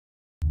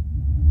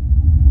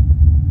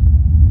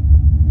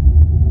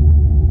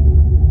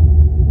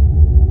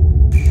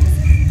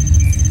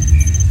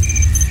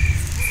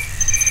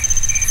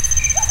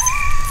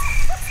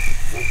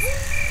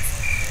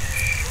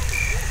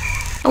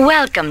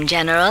Welcome,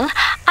 General.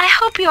 I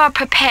hope you are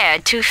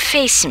prepared to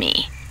face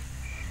me.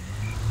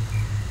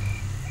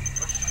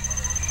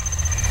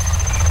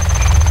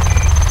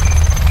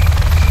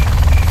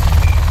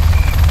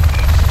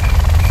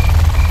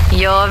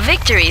 Your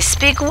victories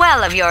speak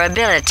well of your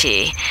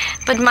ability,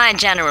 but my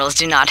generals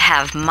do not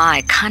have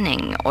my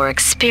cunning or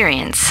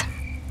experience.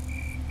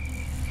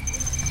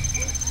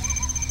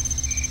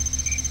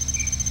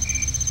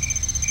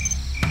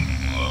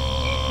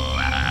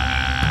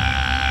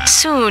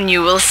 Soon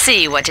you will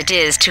see what it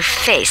is to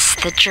face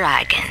the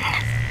dragon.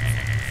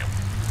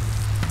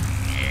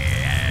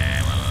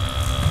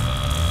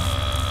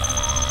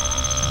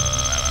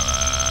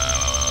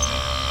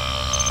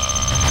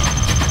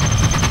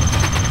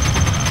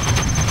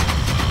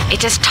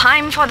 It is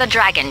time for the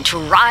dragon to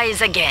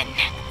rise again.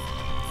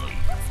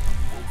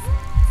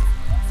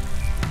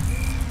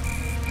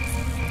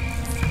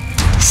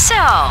 So,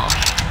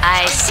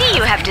 I see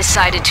you have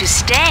decided to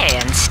stay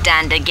and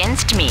stand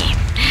against me.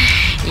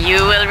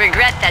 You will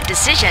regret that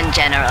decision,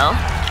 General.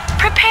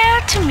 Prepare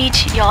to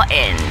meet your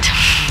end.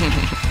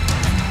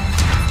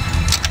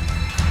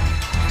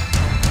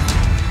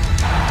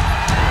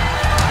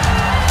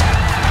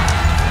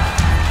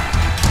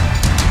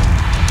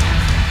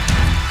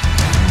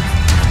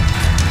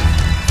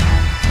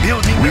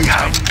 We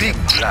have big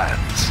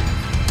plans.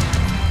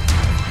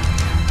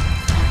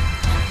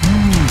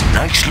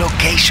 Nice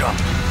location.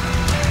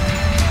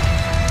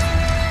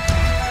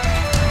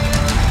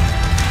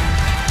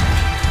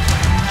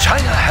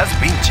 China has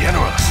been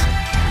generous.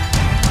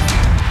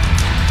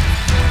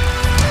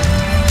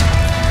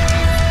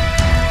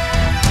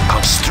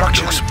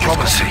 Construction is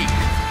promising.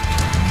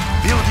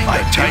 Building a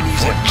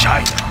Chinese for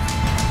China.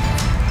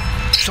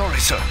 Sorry,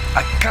 sir.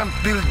 I can't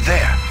build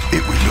there.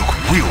 It will look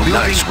real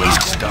nice when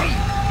it's done.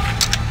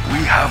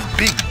 We have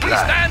big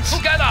plans. We stand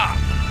together.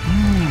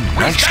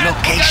 Nice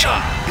location.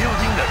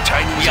 Building a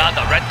Chinese. We are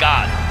the Red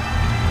Guard,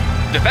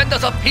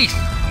 defenders of peace.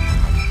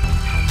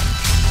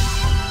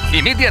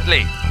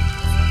 Immediately.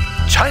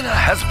 China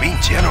has been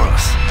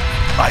generous.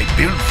 I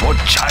build for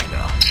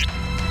China.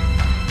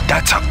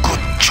 That's a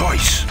good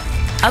choice.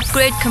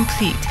 Upgrade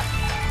complete.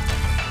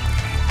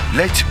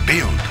 Let's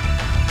build.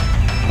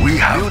 We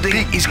have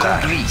building big is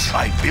complete.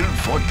 I build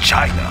for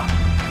China.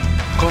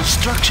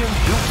 Construction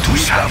built to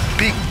we have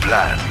big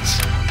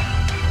plans.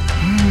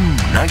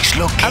 Nice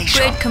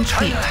location. Upgrade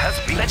complete. China has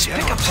been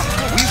generous.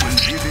 We will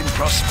live in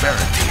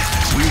prosperity.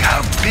 We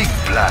have big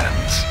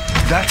plans.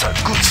 That's a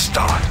good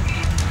start.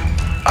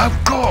 Of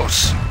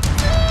course.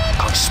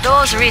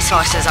 Those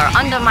resources are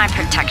under my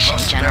protection,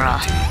 General.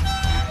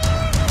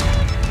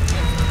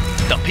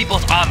 The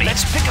People's Army.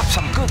 Let's pick up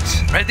some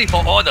goods. Ready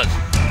for orders.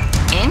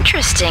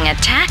 Interesting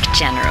attack,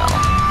 General.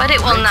 But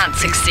it will not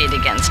succeed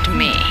against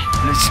me.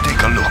 Let's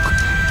take a look.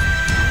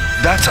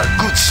 That's a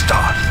good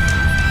start.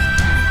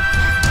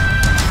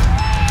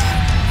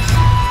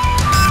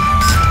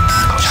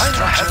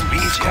 China has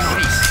been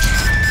generous.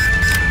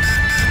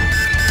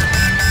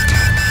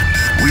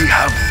 We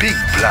have big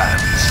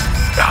plans.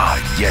 Ah,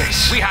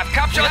 yes. We have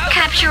captured.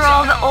 Capture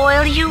all the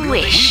oil you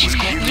wish.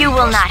 You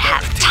will not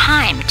have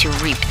time to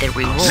reap the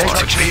reward.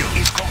 Let's build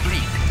is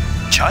complete.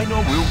 China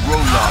will grow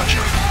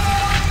larger.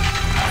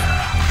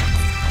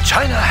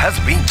 China has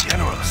been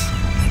generous.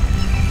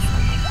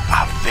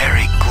 A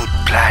very good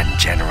plan,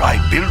 General. I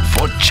built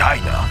for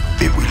China.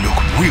 It will look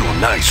real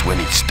nice when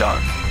it's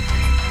done.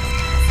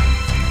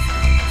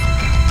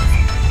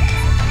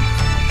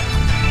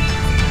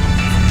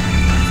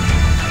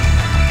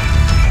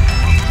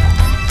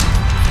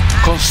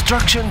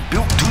 Construction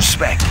built to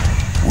spec.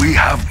 We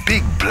have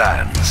big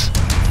plans.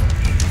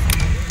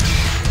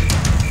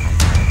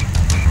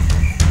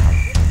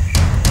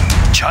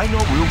 China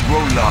will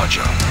grow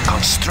larger.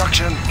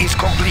 Construction is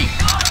complete.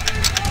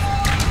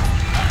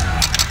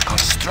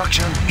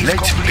 Construction is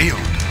complete.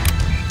 Build.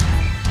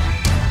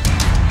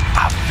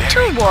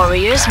 Two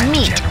warriors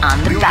meet on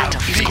the Build up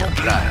battlefield. big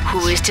plans.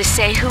 Who is to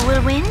say who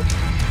will win?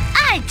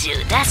 I do,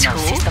 that's No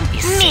who. system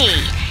is Me.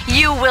 safe.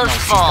 You will No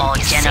fall,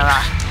 system is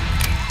General.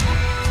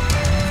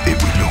 It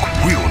will look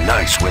real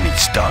nice when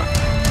it's done.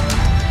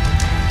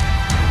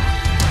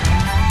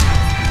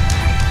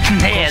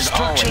 There's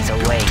always a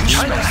way.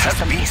 China No has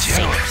system been is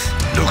generous.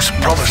 safe. Looks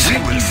promising.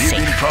 system Will is live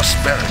in safe.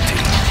 prosperity.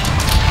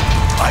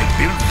 I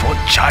built for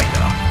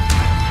China.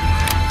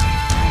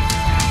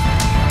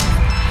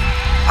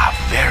 A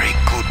very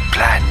good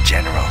plan,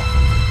 General.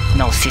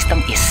 No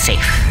system is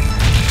safe.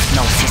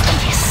 No system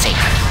is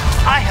safe.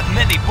 I have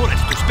many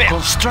bullets to spare.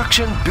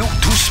 Construction built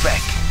to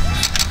spec.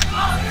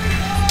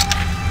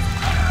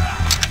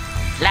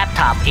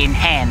 Laptop in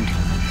hand.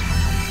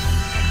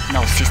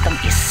 No system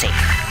is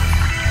safe.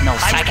 No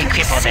system can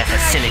cripple their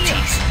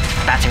facilities.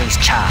 Batteries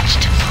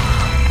charged.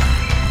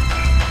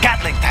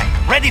 Gatling tank,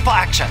 ready for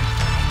action.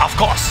 Of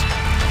course.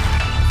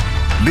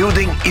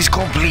 Building is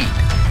complete.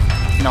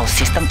 No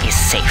system is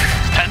safe.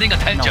 Standing No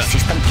attention.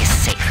 system is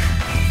safe.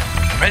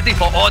 Ready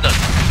for orders.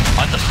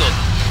 Understood.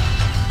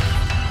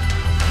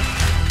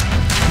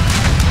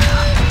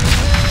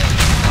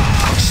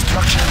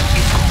 Construction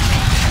is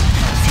complete.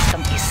 No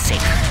system is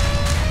safe.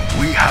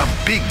 We have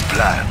big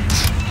plans.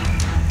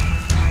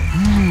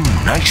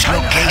 Nice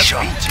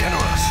location.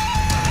 Generous.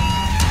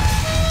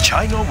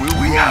 China will.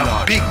 We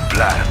have big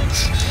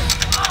plans.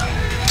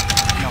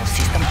 No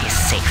system is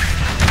safe.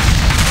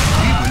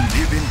 We will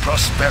live in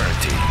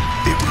prosperity.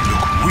 It will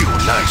look real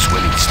nice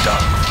when it's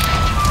done.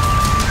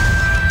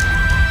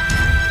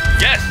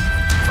 Yes,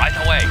 right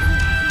away.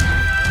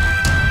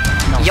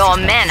 No Your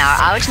system men is are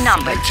safe.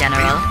 outnumbered,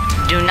 General.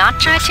 Do not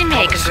try to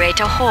make a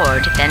greater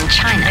horde than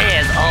China.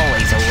 There's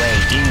always a way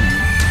in.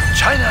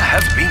 China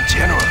has been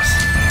generous.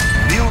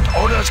 Build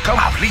orders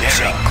complete.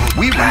 Very good.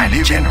 We will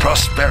live in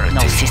prosperity.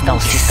 No system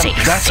is safe.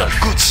 That's a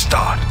good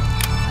start.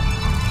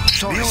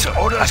 Build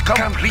orders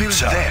complete,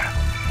 sir. There.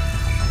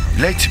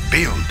 Let's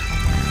build.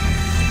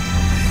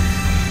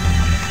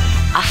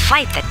 A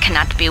fight that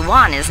cannot be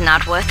won is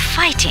not worth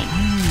fighting.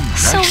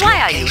 So Nice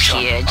why are you location.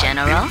 here,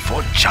 General? Built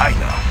for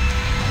China.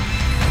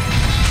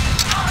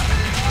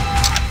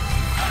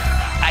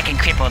 I can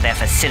cripple their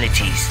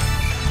facilities.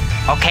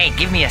 Okay,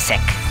 give me a sec.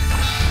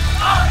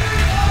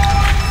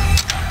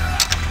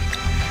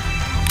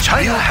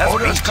 China has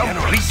orders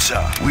complete,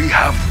 sir. We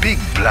have big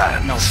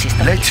plans. No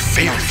system Let's is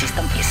build. No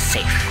system is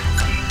safe.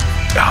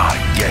 Ah,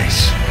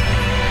 yes.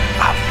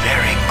 A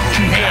very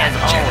good plan,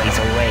 There's always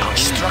General. a way in.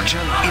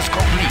 Construction is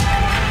complete.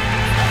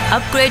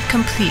 Upgrade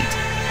complete.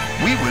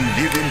 We will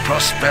live in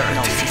prosperity.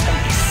 No system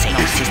is safe.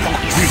 No It will system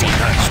look is real safe.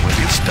 nice when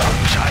it's done,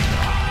 China.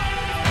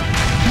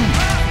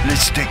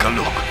 Let's take a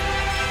look.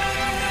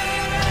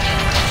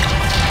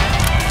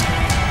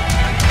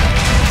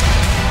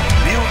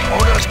 Build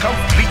orders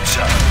complete,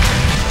 sir.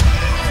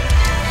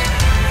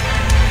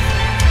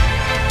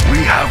 We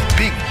have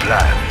big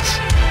plans.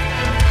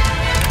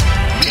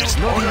 Build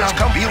orders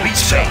complete,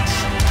 sir.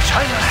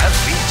 China has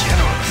been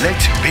generous.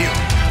 Let's build.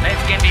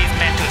 Let's get these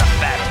men to the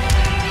battle.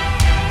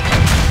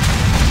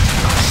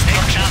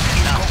 Construction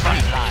is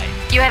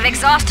complete. You have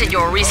exhausted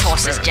your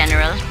resources,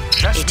 General.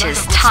 It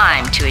is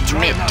time to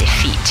admit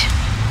defeat.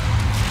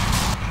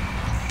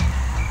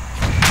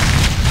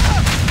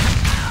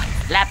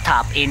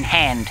 Laptop in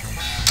hand.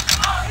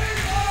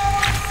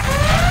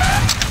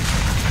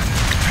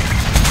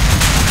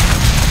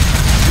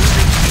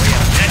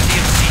 Plenty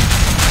of seats.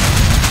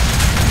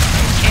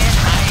 Can't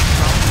hide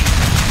from me.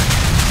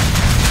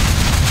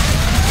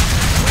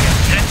 We have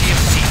plenty of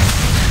seats.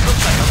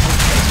 Looks like a good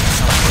place for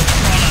some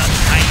crawler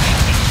tiny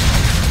feet.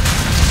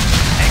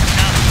 Next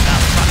up, the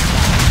front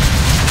line.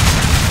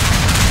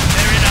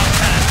 They're in our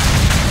path.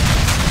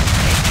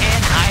 They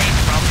can't hide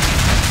from me.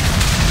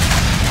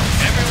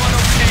 Everyone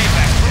okay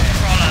back?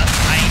 Crawler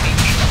tiny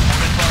feet.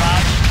 Open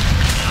barrage.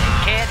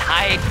 Can't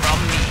hide from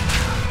me.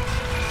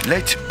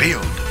 Let's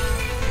build.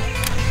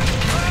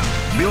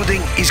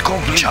 Building is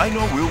complete. China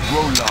will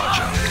grow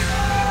larger.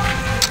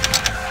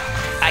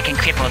 I can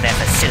cripple their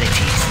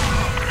facilities.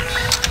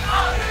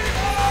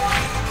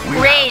 We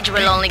Rage have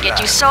will big only get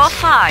you plans. so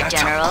far, That's a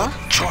General.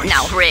 good choice.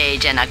 Now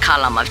rage and a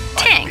column of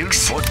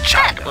tanks. for That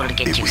China. will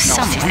get It you will look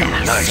somewhere.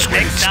 real nice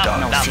when it's Next up, done.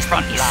 No the system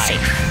front is line.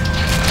 safe.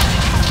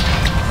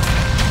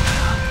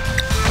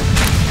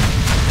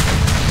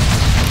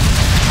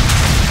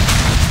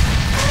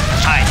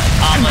 China,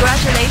 armored.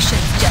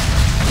 Congratulations, General.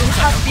 You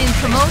have been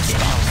promoted.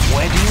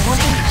 Where do you want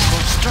it?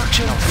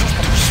 Construction is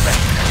to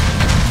spend.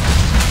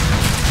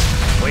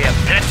 We have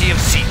plenty of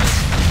seats.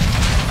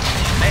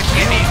 Let's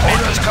get these men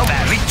to Orders the battle.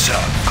 complete,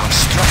 sir.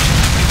 Construction.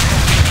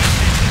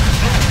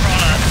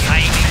 Crawler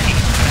tiny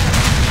feet.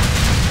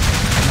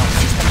 No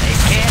system is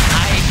safe. Can't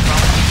hide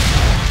from me.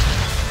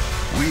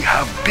 We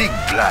have big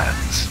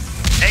plans.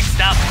 Next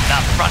up, the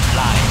front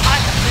line. I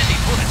have plenty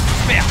bullets to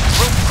spare.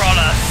 Room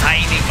crawler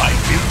tiny I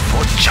feet. built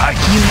for China.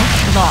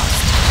 Unit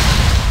lost.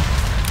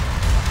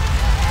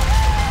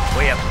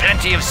 We have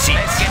plenty of seats.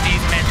 Let's get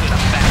these men to the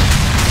battle.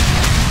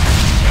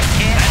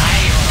 Can't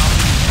hide from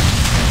me.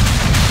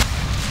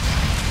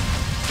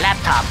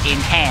 Laptop in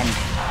hand.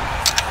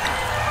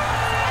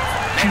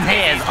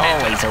 There's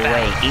always a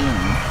way in.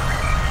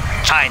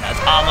 China's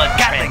armored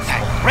Gatling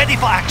tank, ready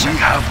for action. We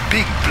have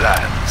big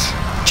plans.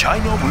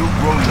 China will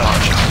grow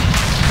larger.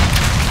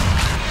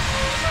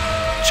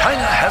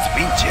 China has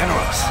been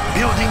generous.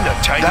 Building the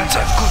Chinese. That's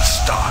a good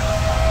start.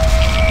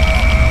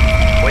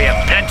 We have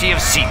plenty of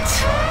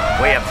seats.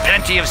 We have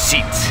plenty of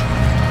seats.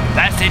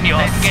 That's in your.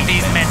 Let's get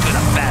these men to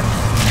the battle.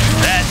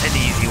 That's an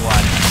easy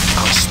one.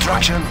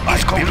 Construction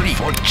is complete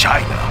for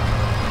China.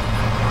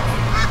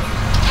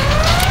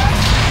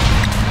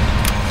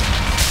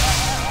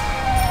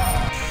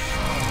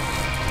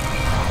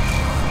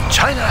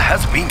 China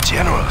has been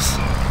generous.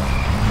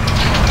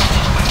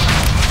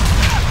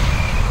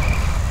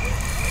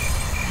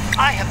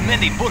 I have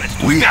many bullets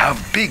to We spare. have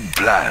big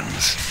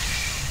plans.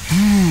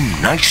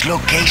 Nice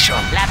location.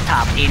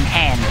 Laptop in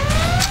hand.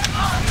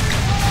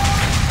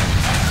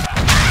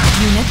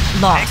 Unit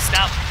lost. Next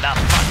up, the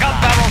front gun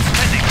barrel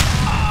spinning.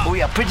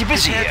 We are pretty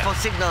busy Prepare here. for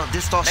signal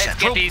distortion.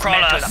 Let's get Rope these men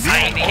to crawlers. the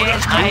tiny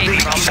Orders feet. hide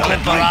Building from is me. Open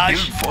complete barrage.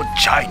 built for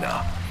China.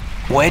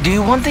 Where do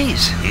you want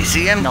these?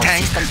 ECM No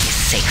tank. system is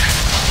safe.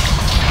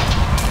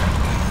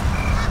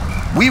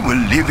 We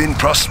will live in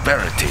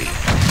prosperity.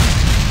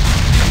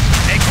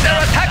 Next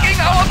They're attacking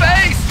our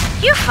base!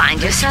 You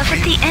find yourself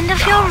at the end of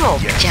your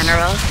rope,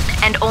 General.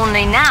 And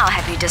only now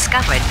have you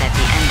discovered that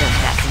the end of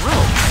that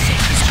rope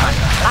is on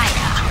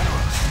fire.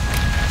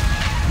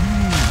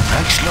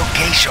 Nice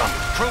location.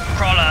 Troop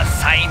crawler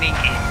signing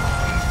in.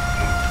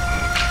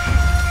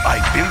 I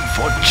build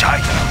for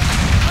China.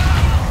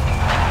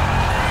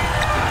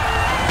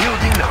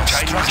 Building the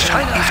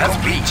China has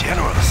been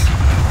generous.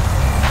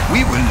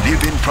 We will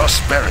live in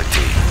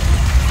prosperity.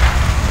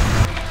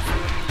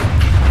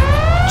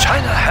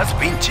 China has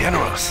been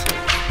generous.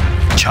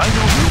 China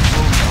will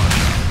grow large.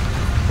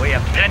 We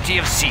have plenty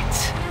of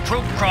seats.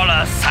 Troop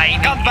crawler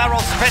signing. Gun barrel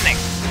spinning.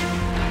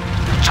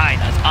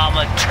 China's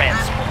armored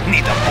transport.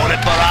 Need a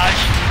bullet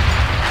barrage?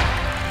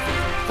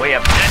 We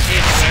have plenty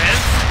of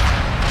seats.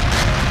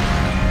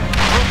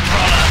 Troop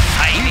crawler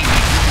signing.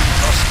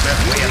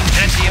 We have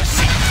plenty of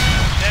seats.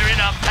 They're in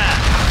our path.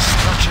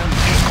 Construction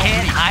is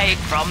Can't complete. hide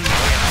from me.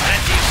 We have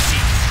plenty of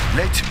seats.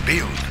 Let's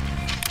build.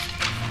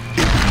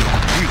 It will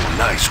look real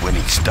nice when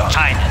it's done.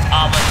 China's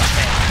armored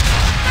transport.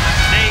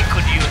 They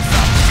could use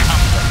some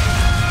comfort.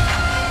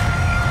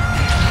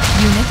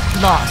 Unit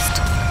lost.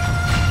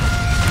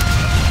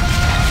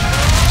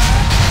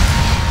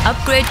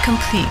 Upgrade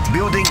complete.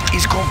 Building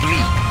is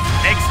complete.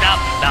 Next up,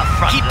 the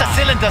front. Keep the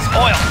cylinders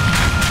oiled.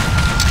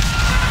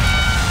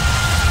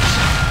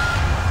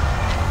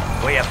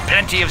 We have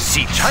plenty of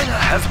seats. China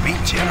has been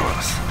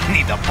generous.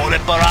 Need a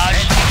bullet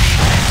barrage?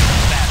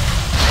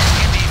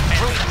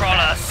 Troop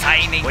crawler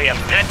signing. We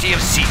have plenty of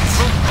seats.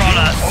 Troop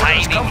crawler Orders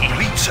signing in.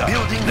 complete, sir.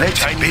 Building the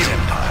Chinese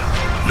Empire.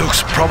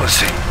 Looks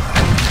promising.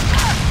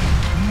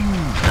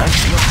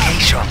 Nice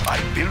location. I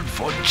build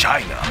for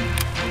China.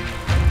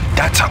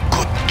 That's a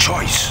good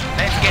choice.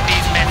 Let's get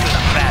these men to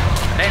the battle.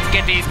 Let's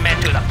get these men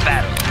to the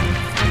battle.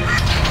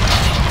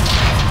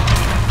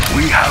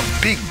 We have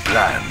big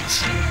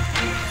plans.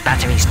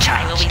 Batteries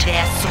charged. We'll be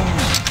there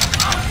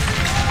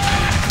soon.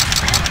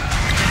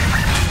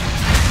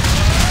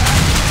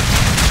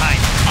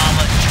 China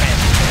armored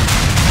transport.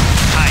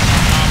 China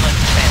armored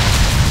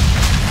transport.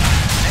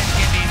 Let's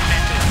get these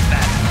men to the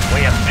battle. We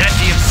have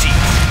plenty of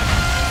seats.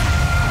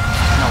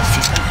 No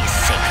system is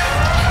safe.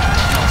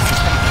 No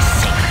system is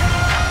safe.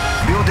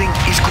 Building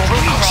is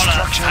complete. Crawler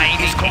Construction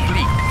signing is in.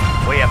 complete.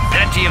 We have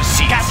plenty of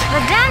seats.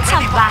 The dance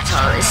of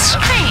battle is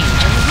strange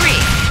and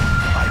brief.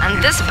 And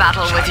this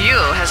battle with you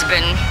has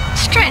been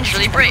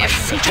strangely brief.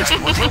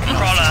 Troop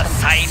crawler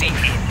signing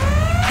in.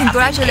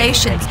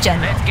 Congratulations,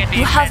 General.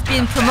 You have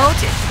been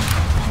promoted.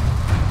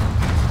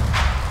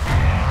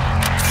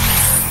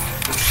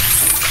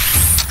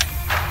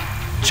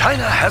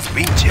 China has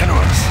been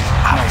generous.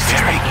 A No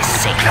system very is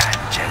good safe. plan,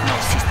 No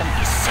General. system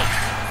is safe.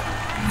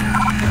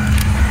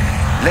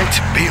 Let's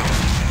build.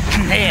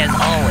 There's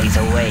always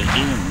a way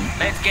in.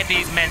 Let's get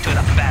these men to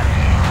the battle.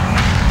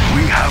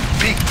 We have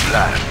big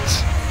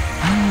plans.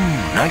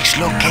 Nice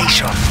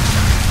location.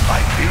 I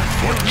built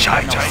for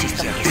China. No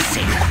system is It will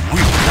safe. look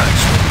real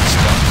nice when it's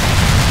done.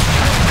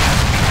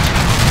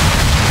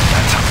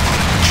 That's a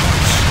good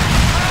choice.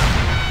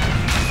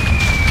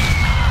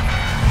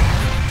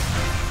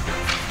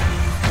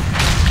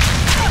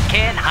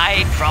 Can't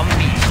hide from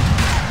me.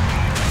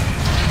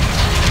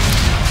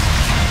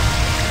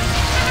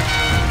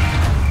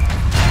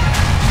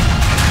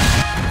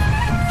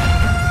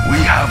 We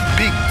have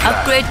big plans.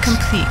 Upgrade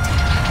complete.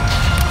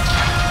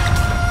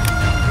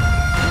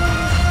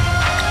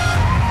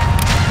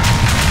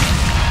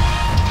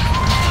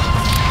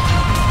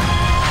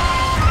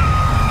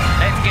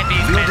 Let's get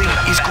these men to Building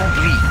the is battle.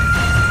 complete.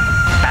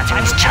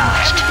 Batteries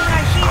charged.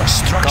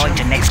 Construction Going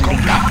to next is link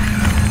complete. up.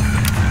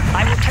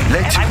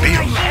 Let's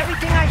build.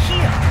 Everything I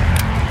hear.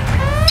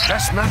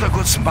 That's not a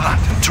good spot.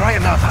 Try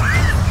another.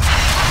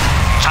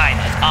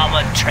 China's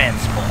armored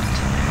transport.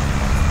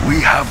 We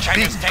have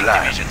China's big tank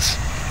plans. divisions.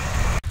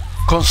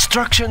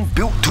 Construction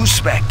built to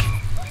spec.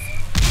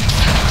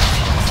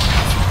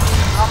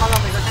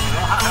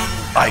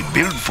 I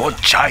build for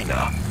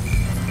China.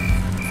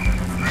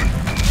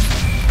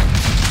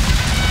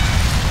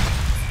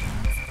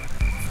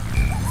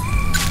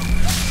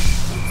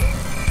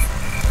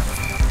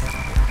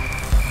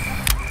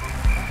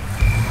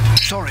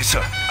 Sorry,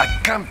 sir. I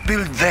can't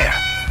build there.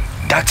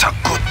 That's a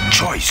good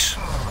choice.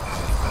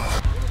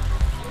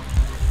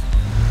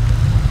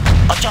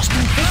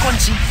 Adjusting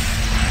frequency.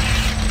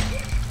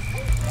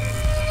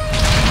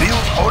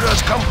 Build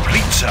orders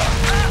complete, sir.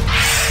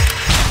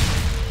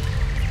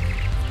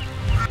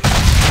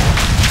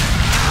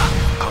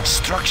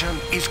 Construction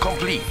is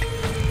complete.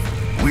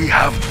 We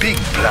have big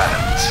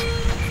plans.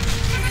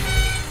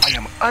 I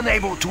am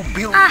unable to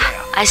build there.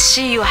 I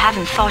see you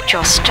haven't thought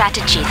your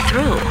strategy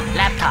through.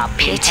 Laptop in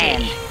Pity.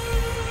 hand.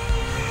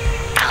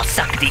 I'll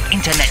suck the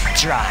internet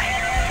dry.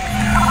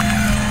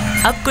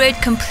 Upgrade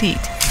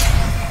complete.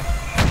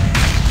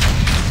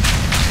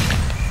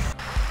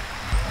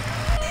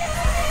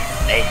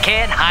 They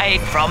can't hide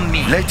from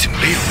me. Let's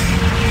build.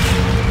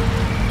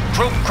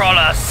 Troop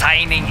crawler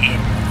signing in.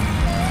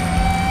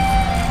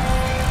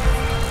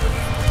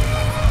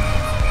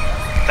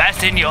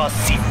 Fasten your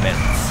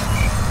seatbelts.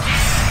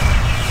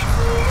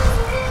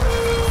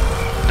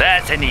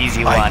 That's an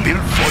easy I one.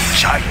 built for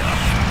China.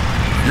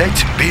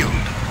 Let's build.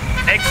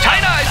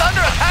 China is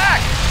under attack!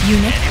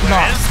 Unit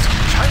lost.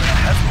 China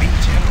has been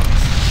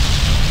generous.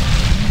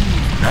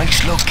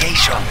 Nice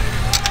location.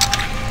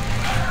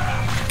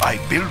 I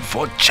built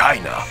for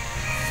China.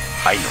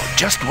 I know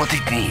just what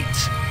it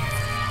needs.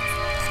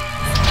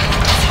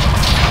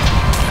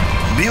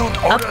 Build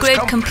orders Upgrade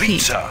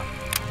complete. sir.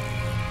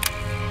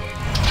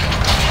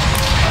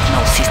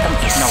 No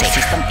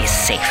system is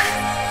safe.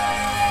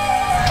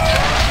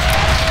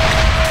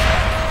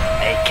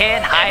 They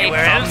can't hide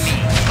from me.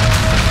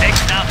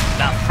 Next up,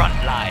 the front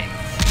line.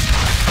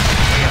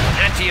 We have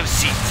plenty of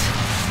seats.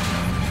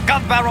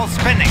 Gun barrel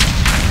spinning.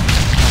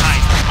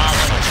 Nice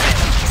armor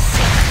spinning.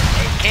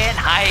 They can't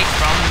hide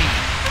from me.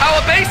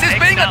 Our base is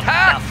being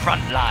attacked! The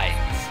front lines.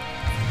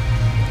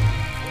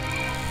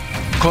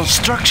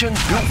 Construction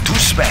built to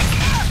spec.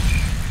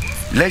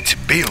 Let's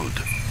build.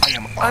 I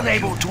am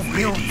unable to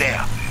build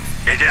there.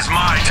 It is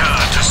my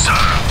turn to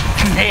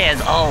serve. There's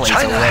always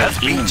China a way has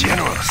been in.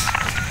 generous.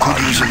 Could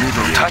use a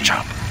little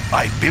touch-up.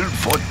 I built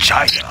for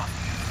China.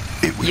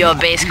 It will Your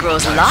look base real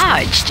grows nice large,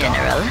 when it's done.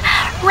 General.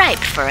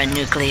 Ripe for a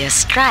nuclear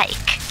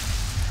strike.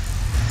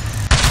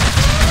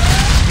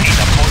 Need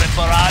a bullet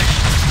barrage?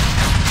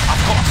 Of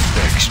course.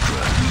 Extra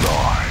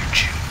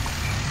large.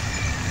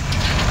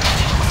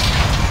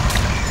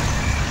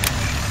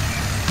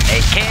 They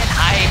can't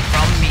hide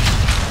from me.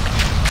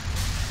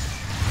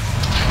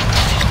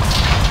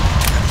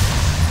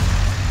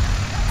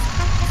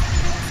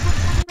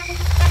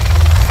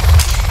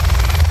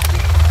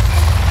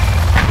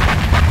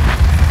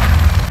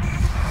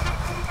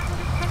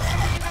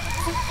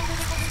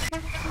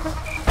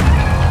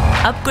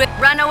 Upgrade.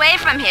 Run away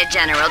from here,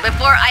 General,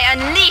 before I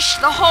unleash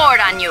the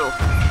horde on you.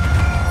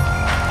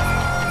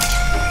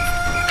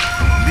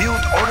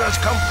 Build orders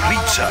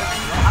complete, sir.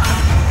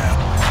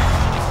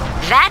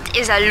 That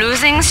is a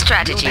losing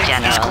strategy,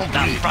 Building is General. The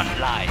complete. front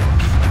line.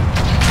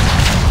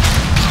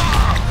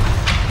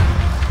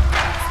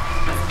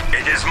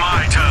 It is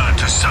my turn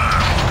to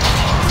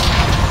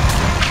serve.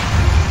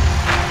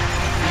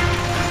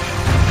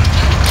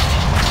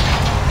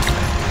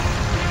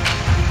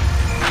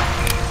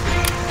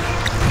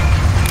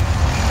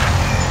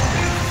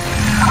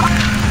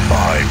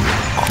 I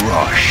will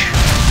crush.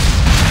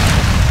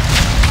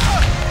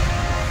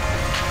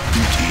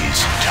 It is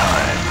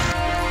time.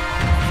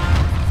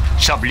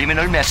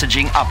 Subliminal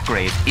messaging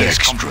upgrade is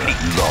Extra complete.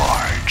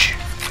 large.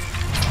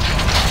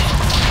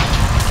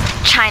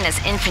 China's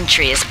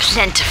infantry is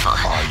plentiful,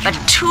 but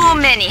too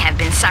many have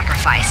been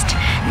sacrificed.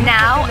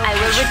 Now I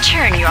will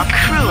return your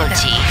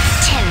cruelty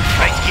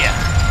tenfold. Right here.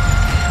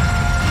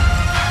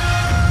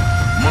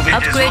 Moving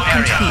this Upgrade area.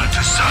 complete.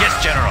 To serve. Yes,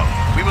 General.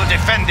 We will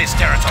defend this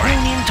territory.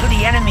 Tune into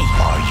the enemy.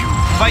 Are you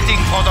Fighting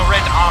for the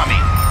Red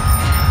Army.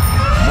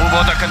 Move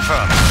order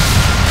confirmed.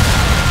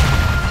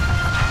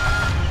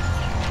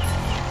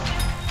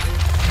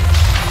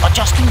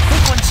 Adjusting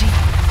frequency.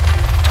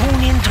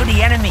 Tune into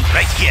the enemy.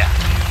 Right here.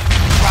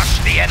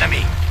 Crush the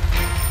enemy.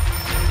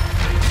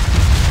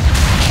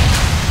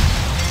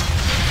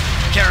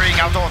 Carrying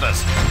out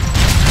orders.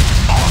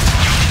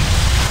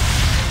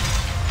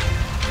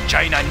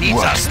 China needs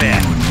what us do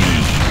there. you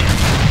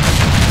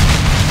need?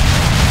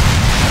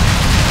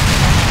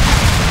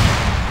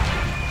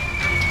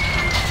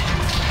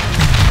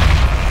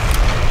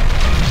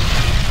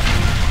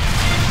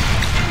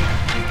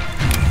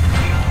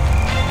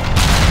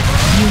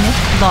 Unit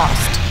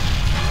lost.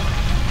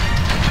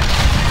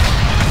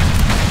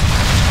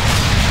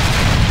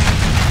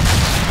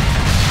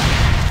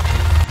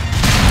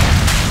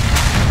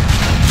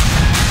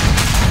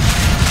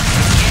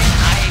 Can't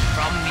hide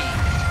from me.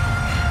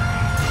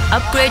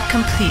 Upgrade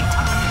complete.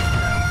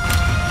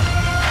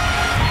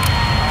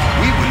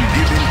 We will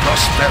live in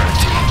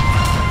prosperity.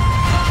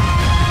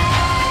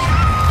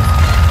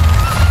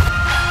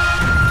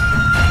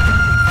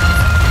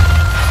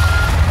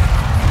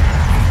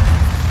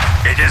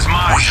 It is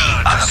my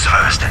turn to serve.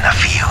 First in the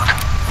field.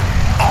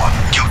 On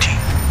duty.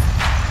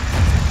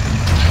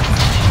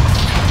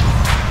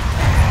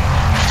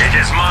 It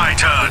is my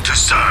turn to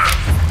serve.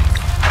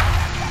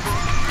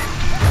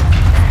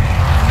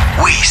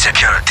 We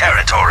secure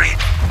territory.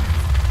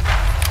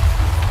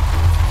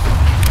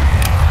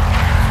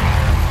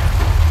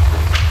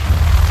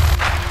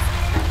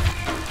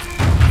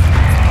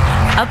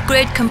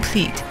 Upgrade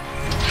complete.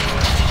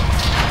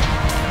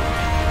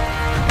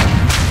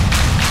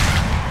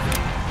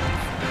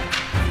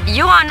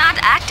 You are not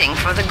acting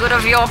for the good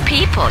of your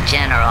people,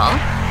 General.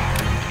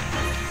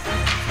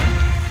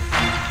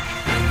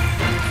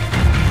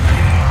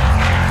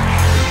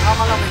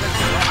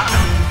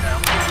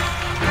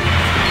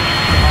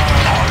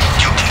 On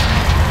duty.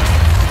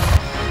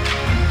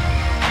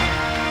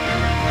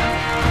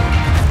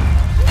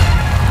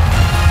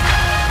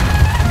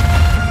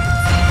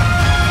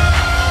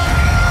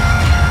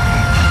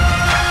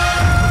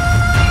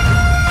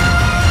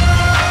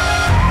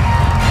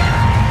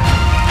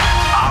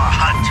 Our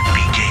hunt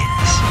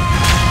begins.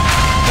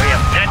 We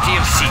have plenty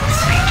of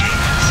seats.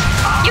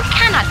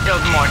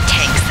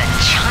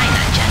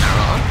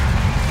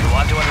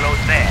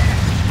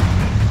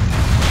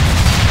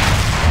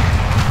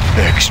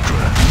 Extra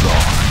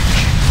large.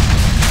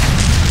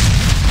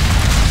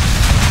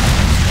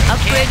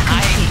 Upgrade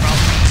complete.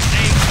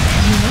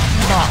 Unit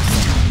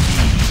lost.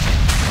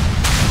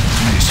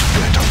 This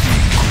better be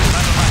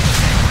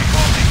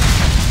good.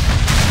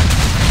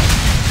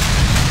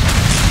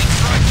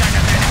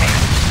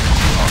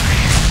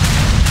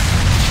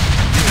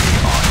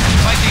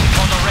 Fighting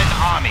for the Red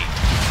Army.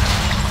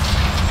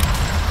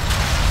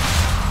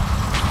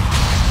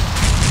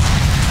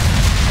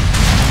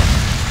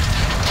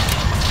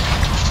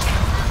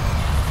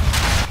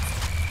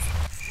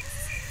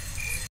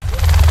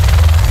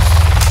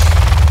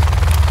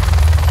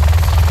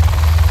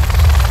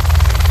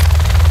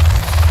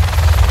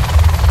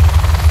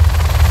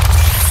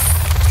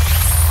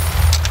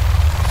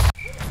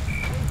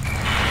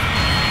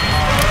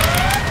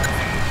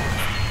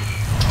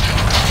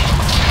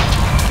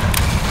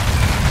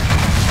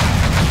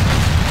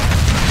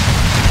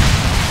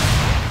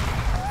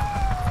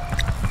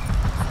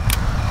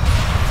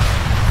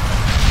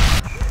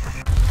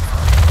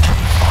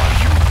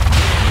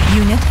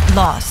 Unit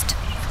lost.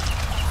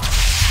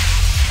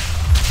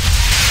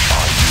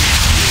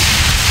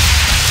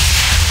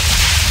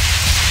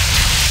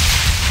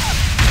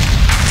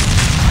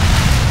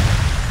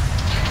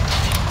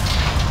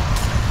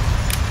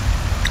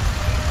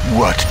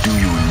 What do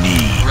you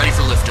need? Ready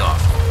for liftoff.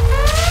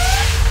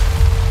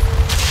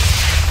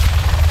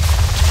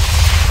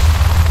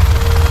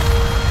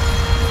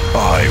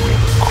 I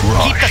will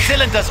crush. Keep the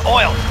cylinders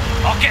oiled.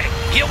 Okay,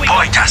 here we go.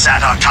 Point us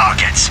at our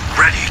targets,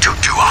 ready to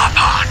do our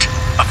part.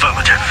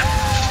 Affirmative.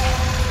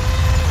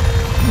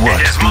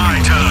 What It is do my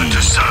you turn need?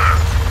 to serve.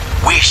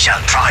 We shall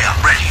triumph,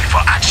 ready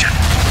for action.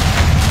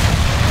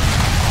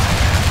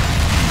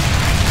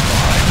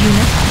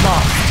 Unit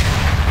lost.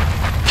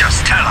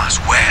 Just tell us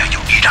where you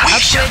need us. We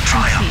shall Upgrade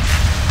triumph.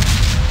 complete.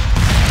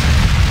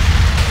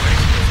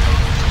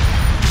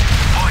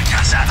 Point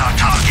us at our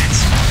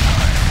targets.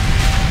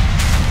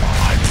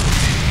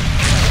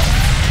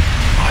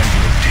 I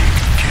will take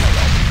care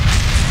of it.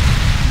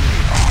 They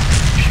are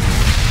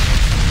pure.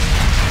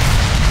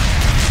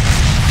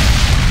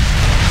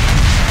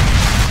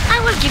 I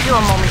will give you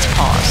a moment's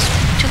pause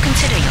to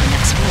consider your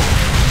next move.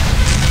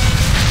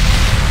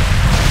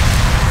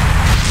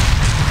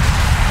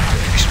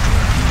 Extra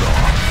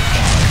large.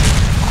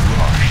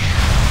 Crush.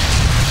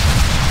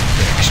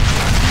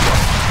 Extra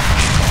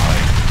large.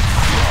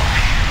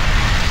 Crush.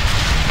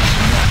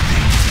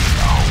 Nothing in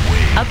our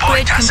way.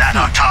 Upgrade Point us at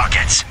our complete.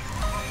 targets.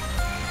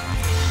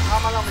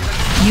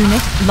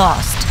 Unit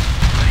lost.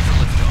 Ready for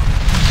liftoff.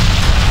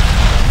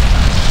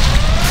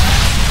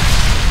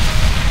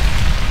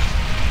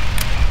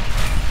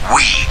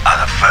 We are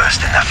the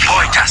first in the field.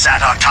 Point us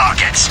at our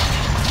targets.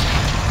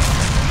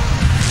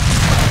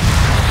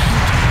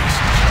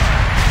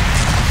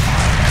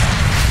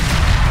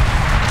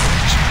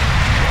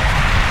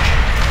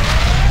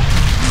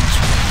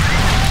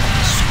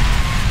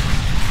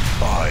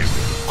 I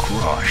will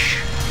crush.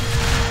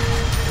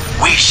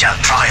 We shall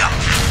triumph,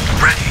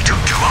 ready to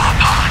do our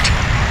part.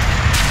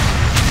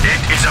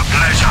 It is a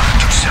pleasure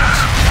to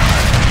serve.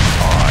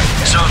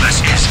 Service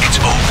is its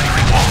own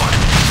reward.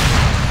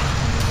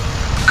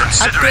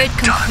 Consider Upgrade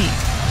it done. complete.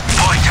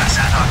 Point us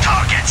at our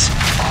targets.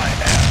 I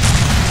am.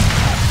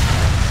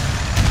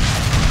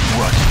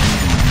 What do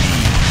you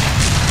need?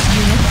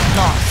 Unit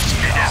lost.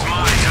 It is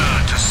my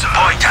turn to serve.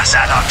 Point us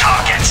at our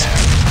targets.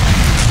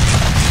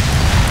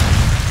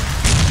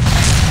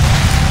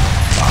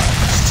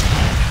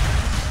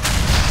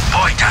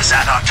 Point us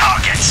at our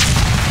targets.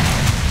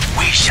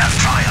 We shall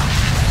triumph.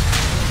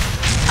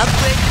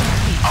 Upgrade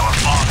complete. Our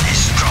bond is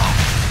strong.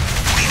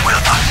 We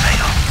will not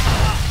fail.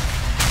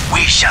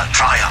 We shall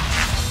triumph.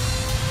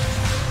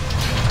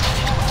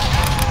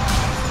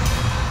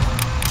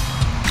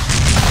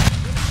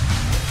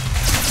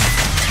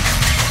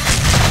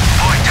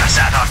 Point us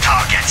at our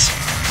targets.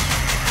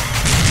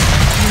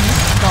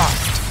 Unit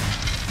lost.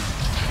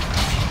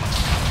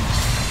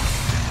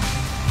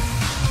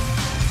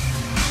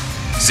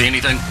 See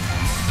anything?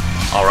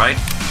 All right.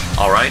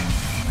 All right.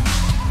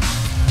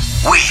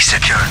 We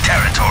secure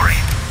territory.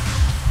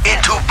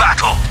 Into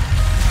battle.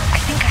 I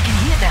think I can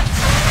hear them.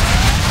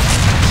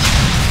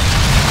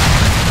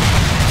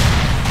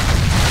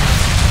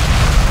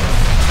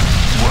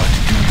 What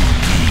do you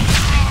need?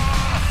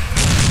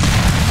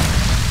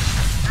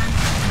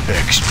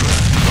 Extra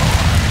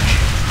large.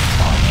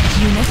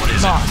 Unit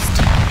lost.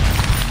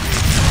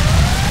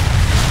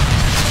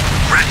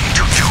 Ready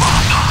to do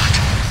our part.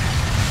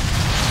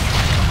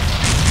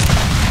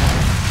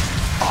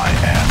 I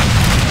am.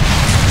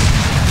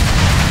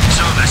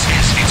 Service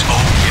is its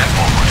own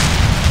reward.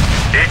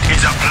 It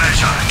is a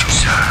pleasure to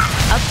serve.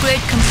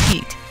 Upgrade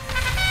complete.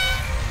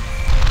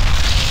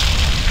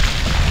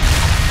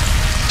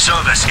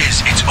 Service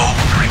is its own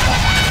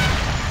reward.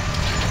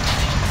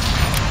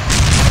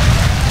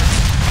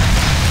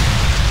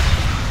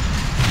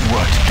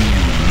 What do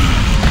you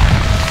need?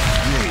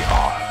 They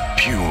are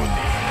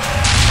puny.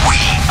 We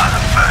are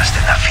the first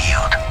in the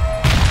field.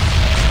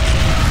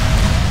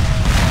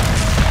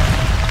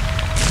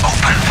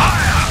 Open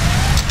fire.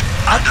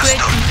 Upgrade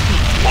Understood.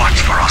 complete. Watch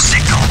for for our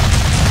signal.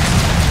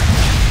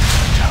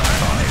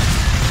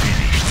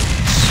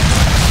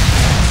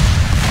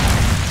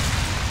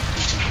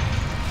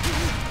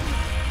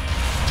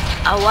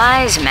 A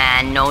wise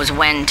man knows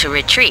when to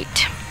retreat.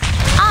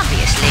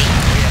 Obviously,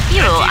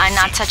 you are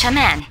not such a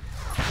man.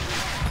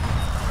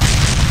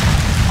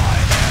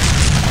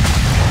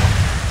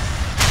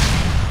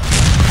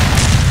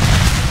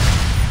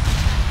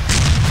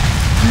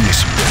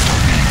 This better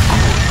be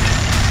good.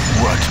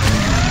 What do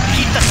you need?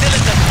 Keep the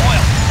cylinders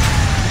oiled.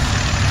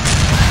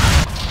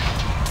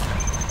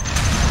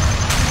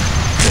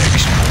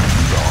 Extra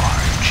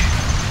large.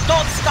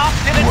 Don't stop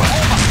till it's What?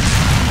 over.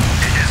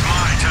 It is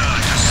my turn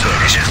to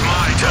serve. It is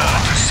my turn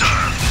to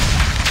serve.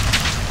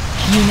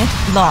 Unit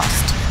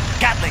lost.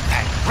 Gatling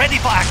tank, ready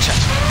for action.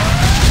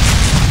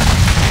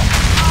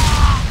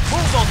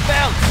 Move those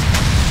belts.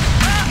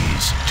 It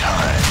is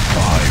time.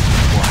 I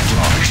want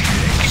large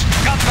legs.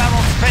 Gun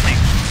barrel spinning.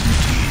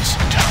 It is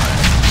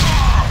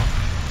time.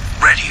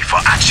 Ready for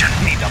action.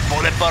 Need a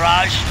bullet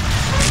barrage.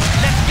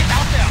 Let's get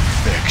out there.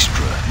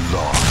 Extra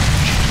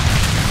large.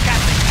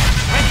 Gatling tank,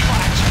 ready for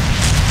action.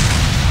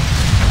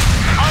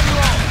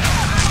 Unload.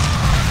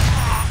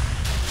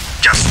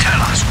 Just tell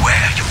us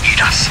where you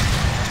need us.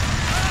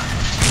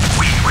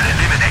 We will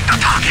eliminate the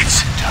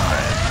targets.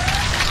 Time.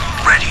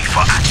 Ready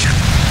for action.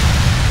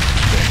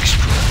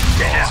 Extra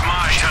It is large.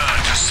 my turn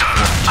to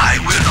serve. I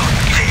will not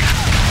fail.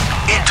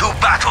 Into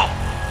battle.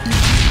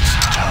 It is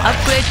time.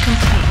 Upgrade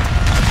complete.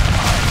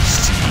 I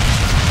see.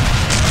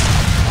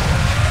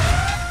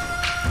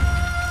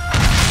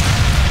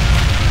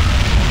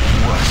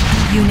 What do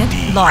you Unit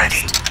need?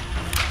 lost.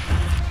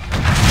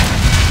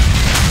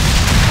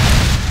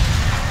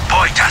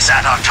 Point us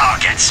at our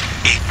targets.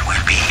 It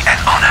will be an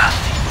honor.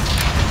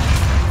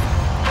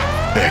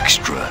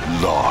 Extra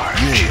large.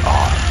 They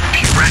are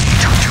pure. Ready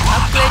to do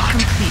our Upgrade part.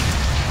 complete.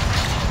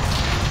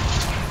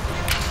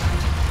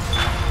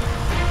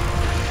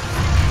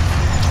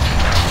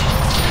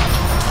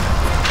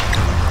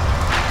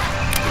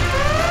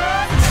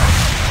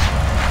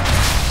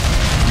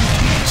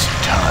 It is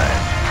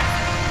time.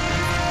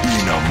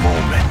 In a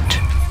moment.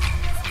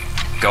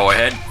 Go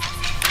ahead.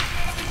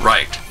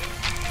 Right.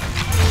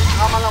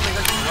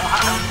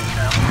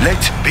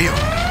 Let's build.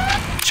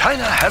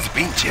 China has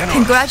been generous.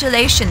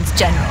 Congratulations,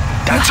 General.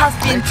 You That's have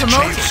a been great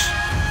promoted. choice.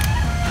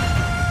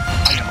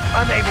 I am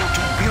unable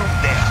to build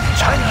there.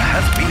 China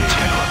has been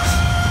generous.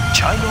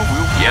 China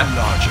will grow Yep.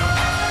 larger.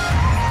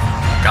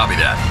 Copy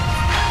that.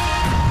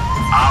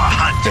 Our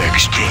hunt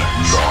Extra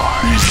begins.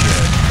 large. Is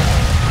that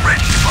all?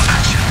 Ready for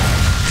action.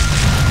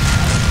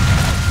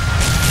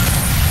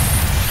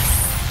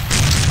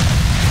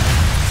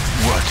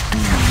 What do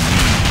you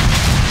need?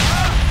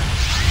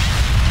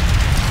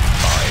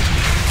 I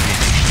will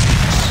finish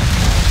this.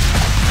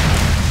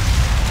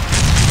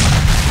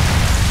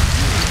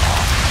 You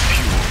are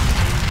pure.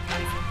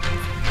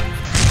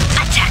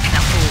 Attack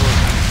the fool.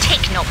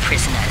 Take no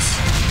prisoners.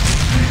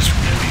 This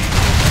will be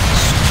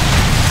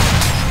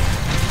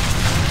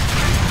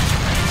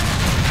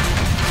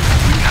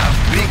we have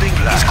building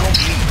is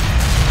complete.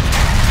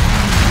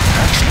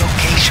 Next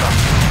location.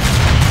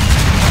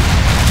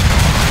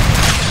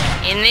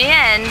 In the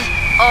end,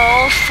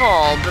 all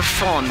fall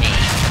before me.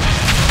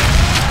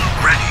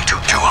 Ready to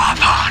do our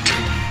part.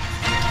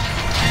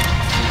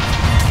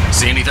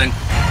 See anything?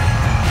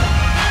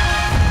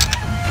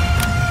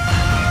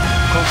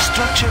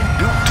 Construction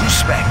built to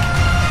spec.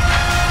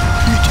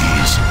 It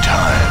is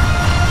time.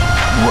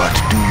 What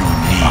do you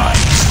need?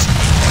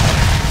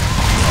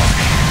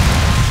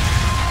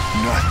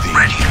 Nothing.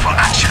 Ready for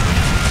action.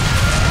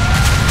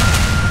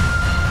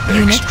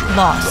 Unit Extra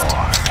lost.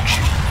 large.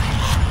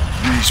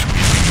 This will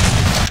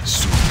be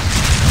soon.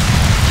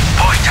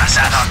 Point us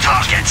at our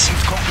targets.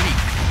 Is complete.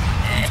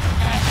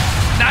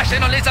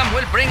 Nationalism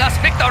will bring us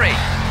victory.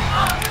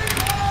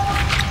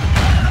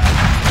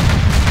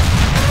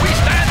 We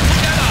stand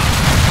together.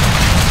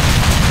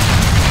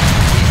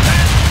 We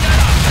stand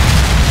together.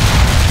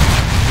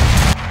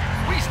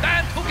 We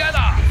stand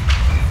together.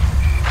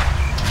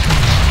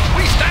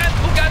 We stand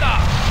together.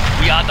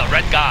 We are the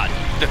Red Guard,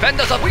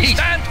 defenders of peace. We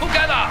stand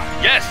together.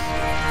 Yes,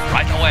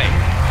 right away.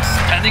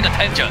 Standing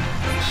attention.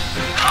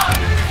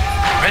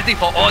 Ready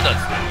for orders.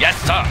 Yes,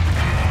 sir.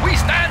 We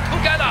stand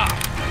together.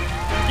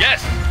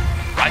 Yes,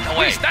 right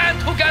away. We stand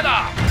together.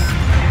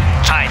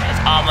 China's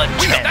armored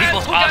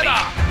People's Army.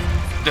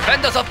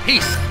 Defenders of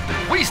peace.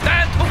 We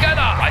stand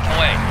together. Right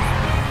away.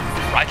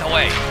 Right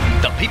away.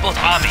 The People's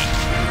Army.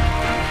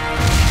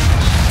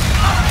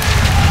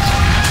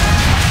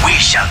 We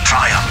shall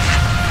triumph.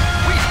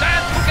 We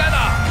stand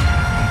together.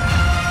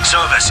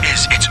 Service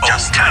is its own.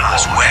 Just tell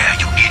us where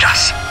you need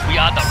us. We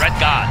are the Red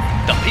Guard,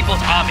 the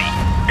People's Army.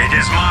 It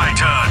is my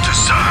turn to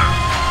serve.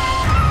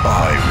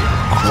 I will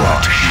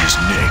crush. What is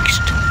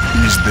next?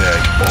 Is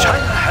that all?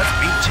 China has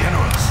been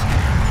generous.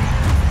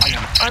 I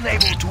am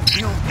unable to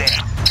build there.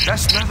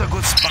 That's not a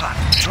good spot.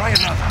 Try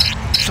another.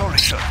 Sorry,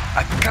 sir.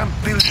 I can't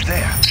build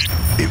there.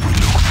 It will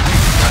look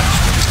really nice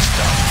when it's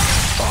done.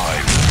 I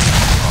will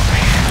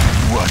crush.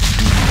 What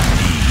do you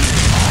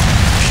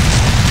need?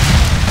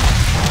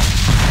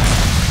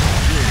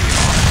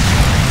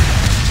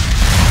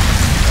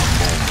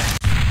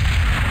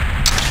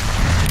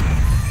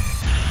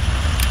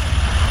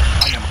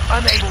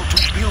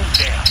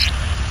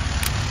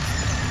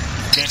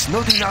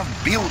 not enough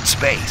build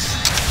space.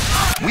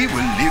 We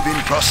will live in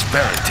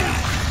prosperity.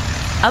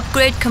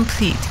 Upgrade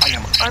complete. I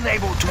am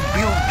unable to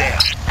build there.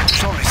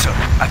 Sorry, sir.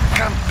 I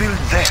can't build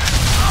there.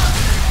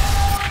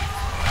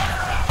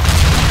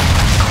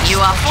 You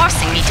are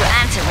forcing me to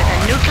answer with a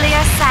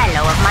nuclear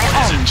silo of my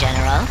own,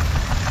 General.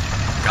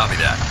 Copy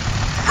that.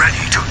 Ready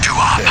to do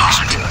our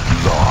part. Extra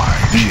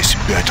large. This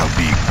better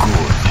be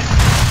good.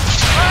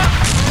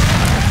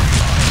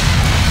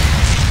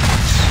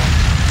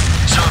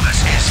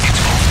 Service is its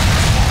own.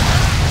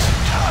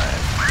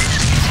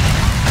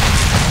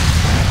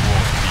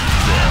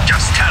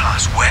 Just tell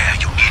us where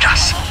you need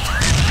us.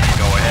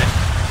 Go ahead.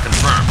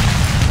 Confirmed.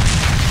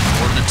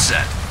 Coordinates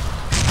set.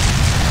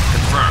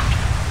 Confirmed.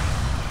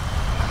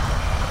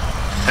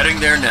 Heading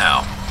there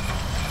now.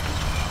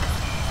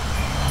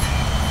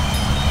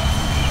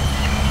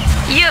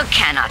 You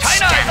cannot China is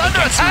stand under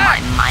against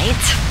attack. my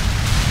might.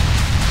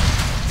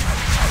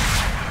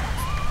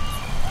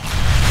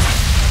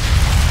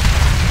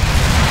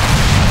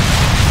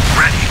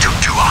 Ready to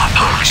do our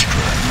part.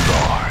 Extra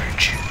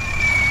large.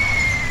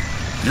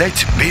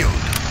 Let's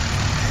build.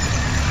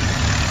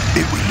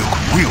 It will look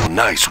real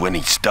nice when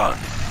it's done.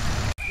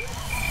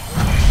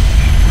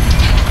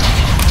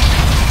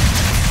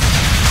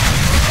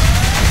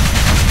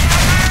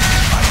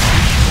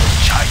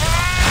 China.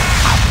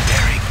 A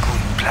very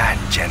good plan,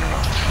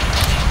 General.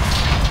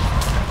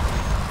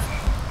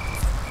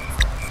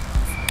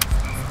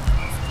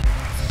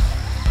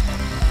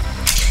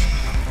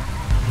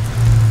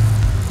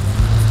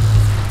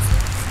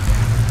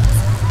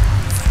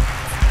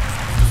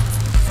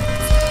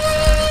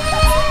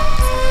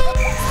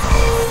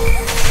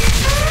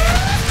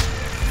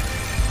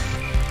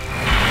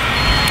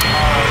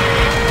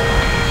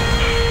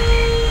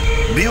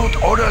 Build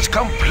orders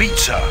complete,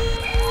 sir.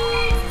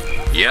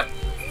 Yep.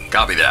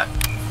 Copy that.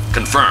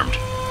 Confirmed.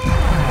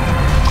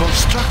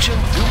 Construction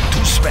built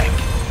to spec.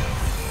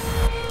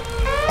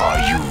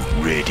 Are you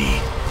ready?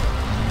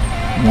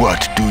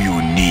 What do you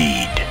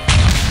need?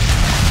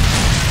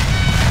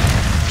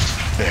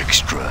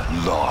 Extra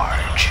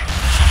large.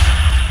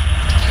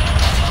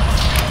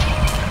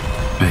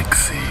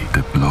 Bixie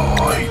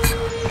deployed.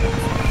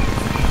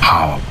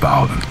 How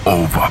about an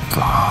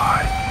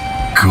overfly?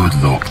 Good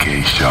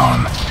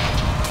location.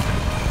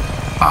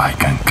 I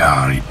can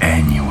carry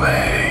any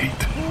weight.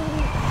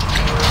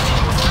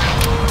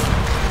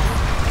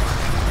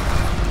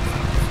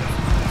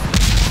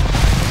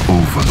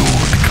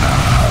 Overlord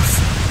class.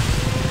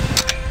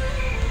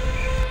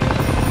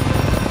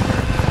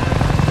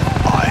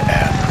 I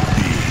am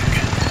big.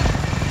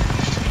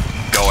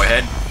 Go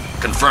ahead.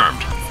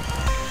 Confirmed.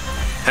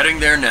 Heading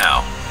there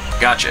now.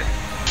 Gotcha.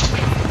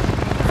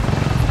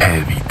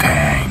 Heavy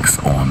tanks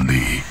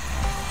only.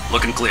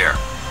 Looking clear.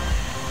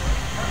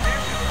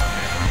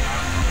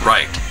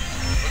 Right.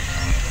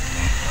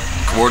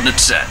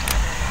 Coordinates set.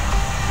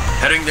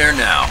 Heading there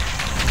now.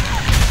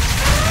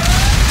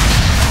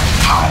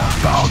 How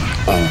about an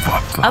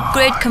overfly?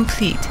 Upgrade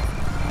complete.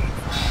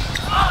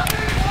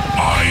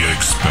 I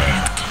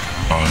expect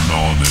an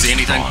honest See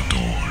anything? battle.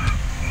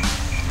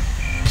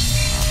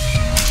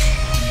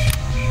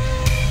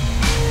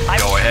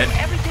 Go ahead.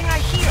 Everything I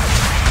hear.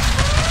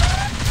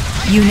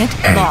 Unit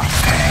Heavy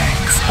lost.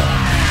 tanks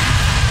only.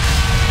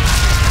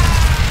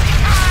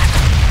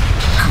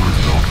 Good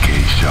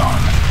location.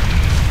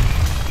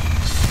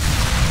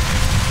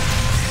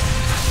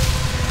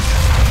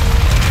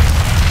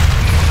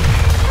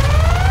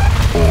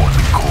 On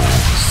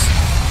course.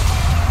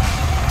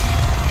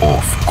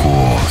 Of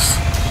course.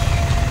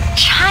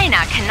 China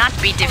cannot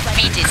be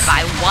defeated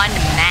by one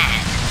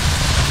man.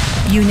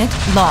 Unit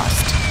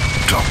lost.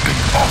 Dropping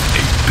off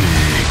a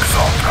big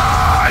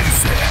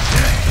surprise.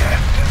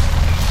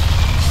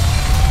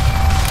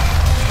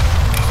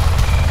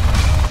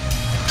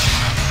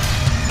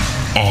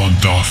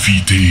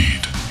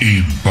 Undefeated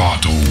in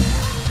battle.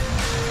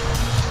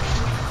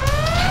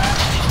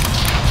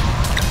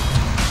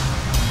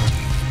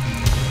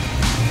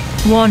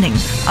 Warning,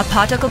 a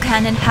particle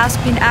cannon has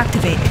been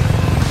activated.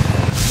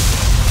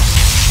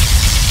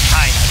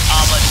 China's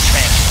armored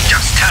transport.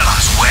 Just tell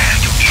us where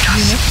you need us.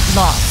 Unit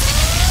lost.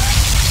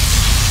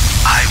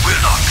 I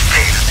will not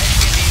fail.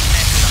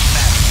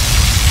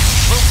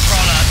 Troop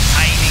crawler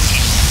timing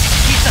in.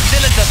 Keep the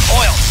cylinders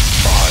oiled.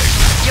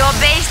 Your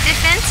base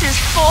defenses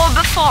fall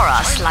before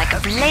us like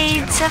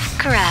blades of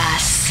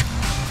grass.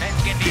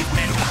 Let's get these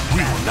men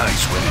Real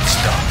nice when it's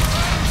done.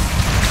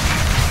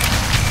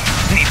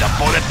 Need a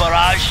bullet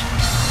barrage?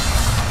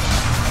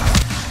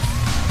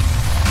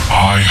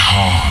 I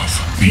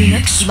have the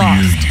Unit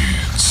lost.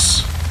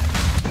 experience.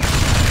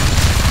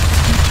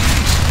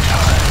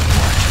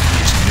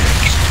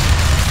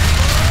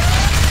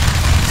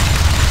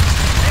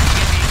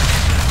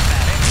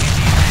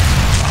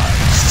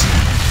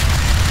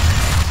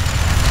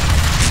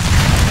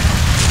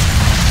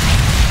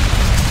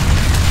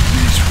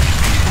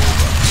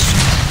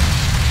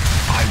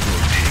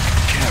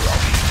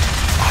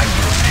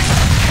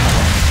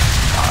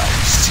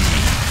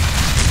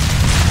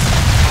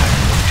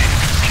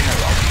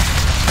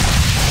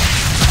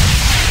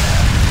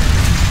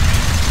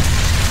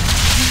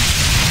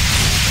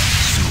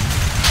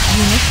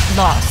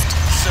 lost.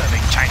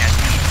 Serving China's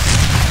needs.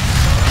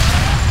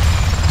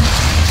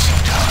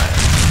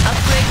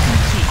 Upgrade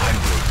complete. I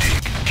will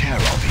take care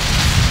of it.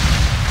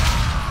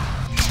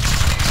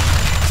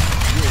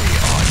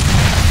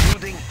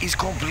 Building is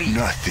complete.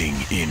 Nothing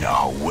in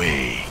our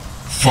way.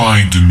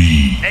 Find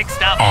me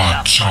Next up,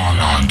 a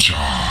challenger.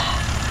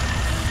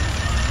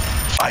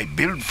 I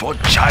build for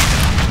China.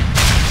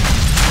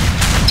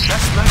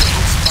 That's not a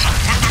good spot.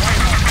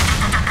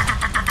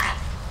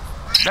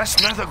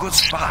 That's not a good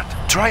spot.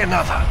 Try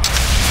another.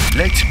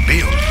 Let's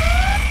build.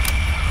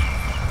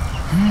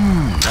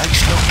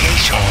 Nice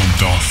location.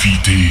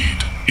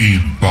 Undefeated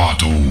in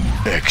battle.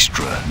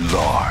 Extra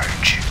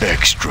large.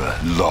 Extra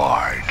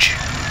large.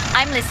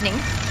 I'm listening.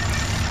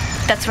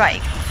 That's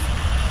right.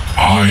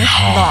 I Unit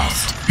have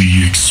lost.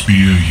 the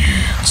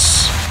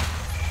experience.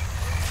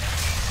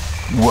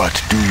 What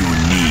do you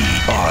need?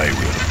 I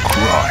will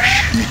crush.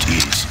 It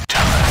is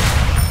time.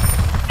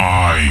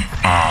 I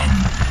am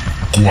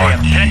We have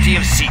Guan plenty Yi.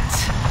 of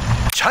seats.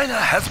 China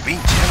has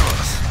been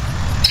generous.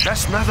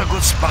 That's not a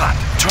good spot.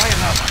 Try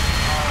another.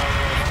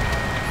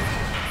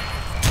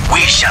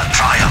 We shall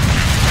triumph.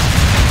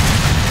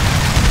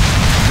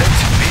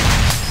 Let's build.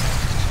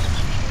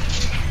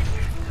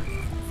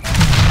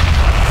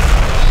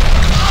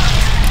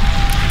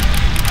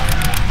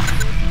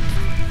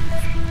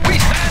 We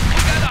stand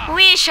together.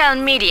 We shall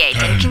mediate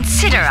Tell and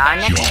consider our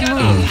next your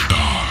move.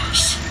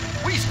 orders.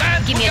 We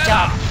stand Give me a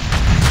together. job.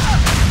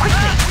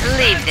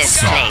 Leave this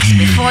place Sapir.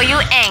 before you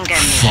anger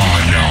me.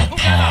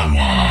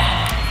 Firepower.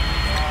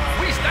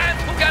 We stand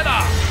together.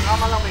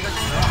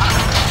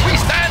 We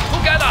stand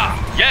together.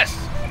 Yes.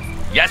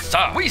 Yes,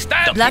 sir. We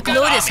stand Black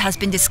together. Lotus has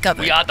been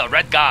discovered. We are the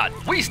Red Guard.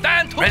 We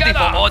stand together. Ready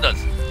for orders.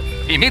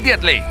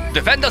 Immediately.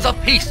 Defenders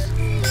of peace.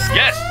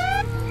 Yes.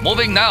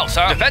 Moving now,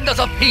 sir. Defenders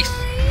of peace.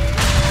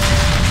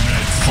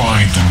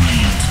 Find me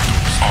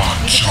a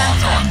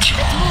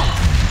challenger.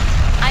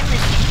 I'm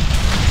listening.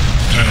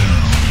 Tell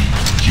me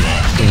your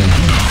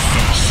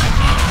orders.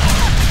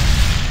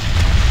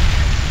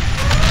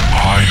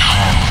 I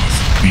have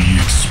the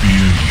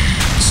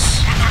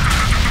experience.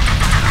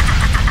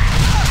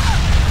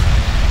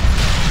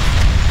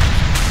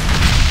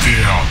 They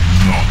are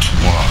not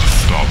worth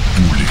the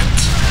bullet.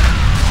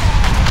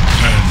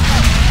 Tell me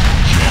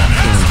your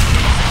orders,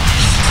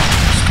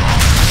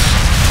 guys.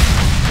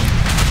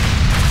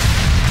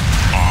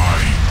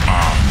 I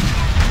am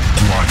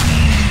Guan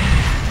Yi.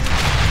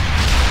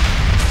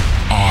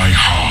 I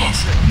have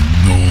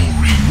no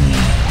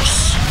remorse.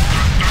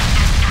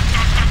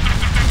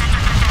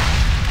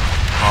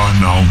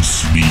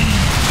 Announce me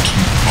to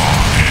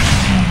our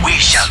enemy. We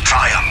shall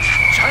triumph.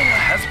 China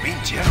has been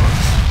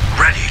generous.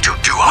 Ready to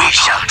do our We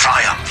shall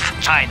triumph.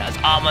 China's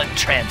armored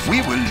transport.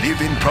 We will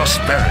live in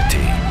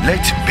prosperity.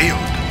 Let's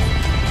build.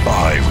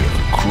 I will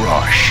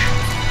crush.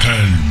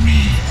 Tell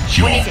me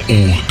your What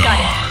is it? Got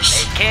it. orders.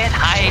 They can't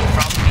hide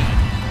from me.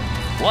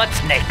 What's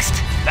next?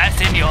 That's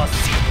in your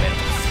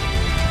seatbelts.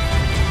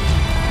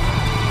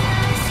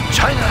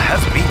 China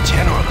has been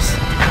generous.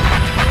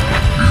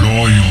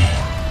 Loyal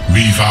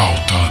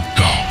without a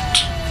doubt.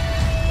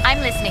 I'm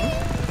listening.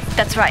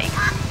 That's right.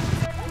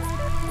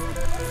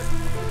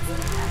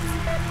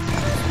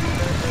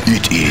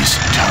 It is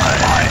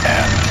time. I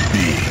am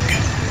big.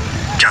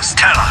 Just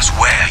tell us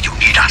where you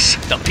need us.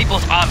 The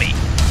People's Army.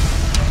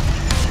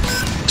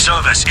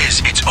 Service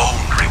is its own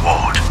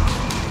reward.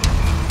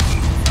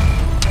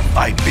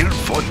 I build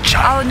for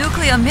China. Our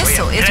nuclear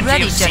missile We have is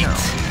plenty ready, of General.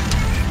 seats.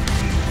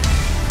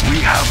 We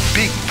have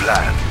big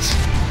plans.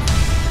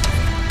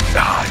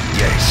 Ah,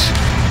 yes.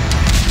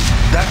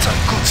 That's a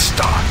good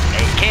start.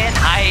 They can't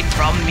hide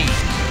from me.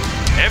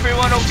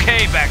 Everyone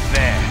okay back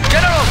there?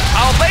 General,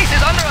 our base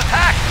is under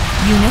attack.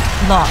 Unit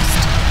lost.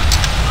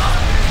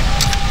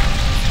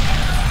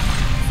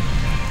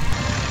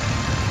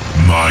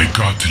 My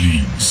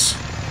Gatlings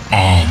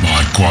are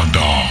my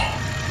Guanda.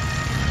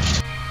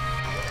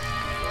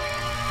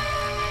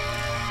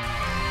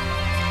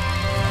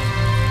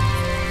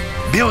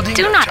 Building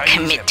Do a not Chinese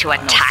commit to a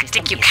empire.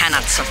 tactic you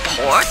cannot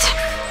support.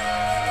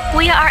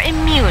 We are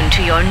immune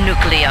to your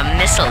nuclear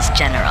missiles,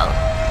 General.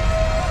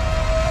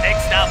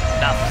 Next up,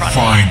 the front.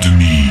 Find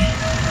me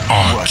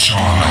a What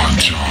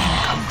challenger.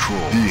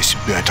 Control. This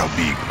better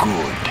be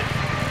good.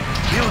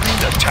 Building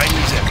the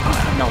Chinese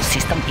empire. No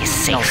system is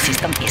safe. No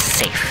system is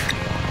safe.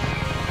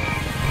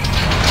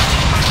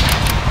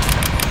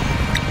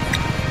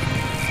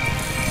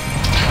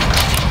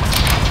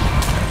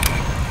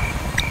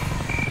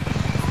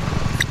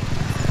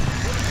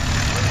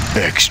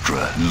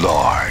 Extra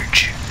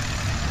large.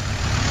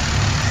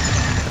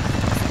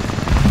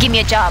 Give me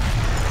a job.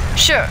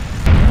 Sure.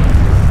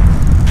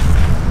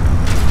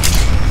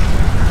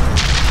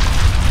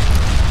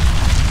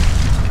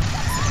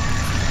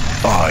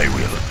 I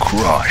will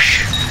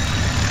crush.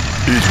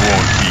 It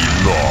won't be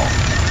long.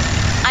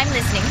 I'm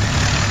listening.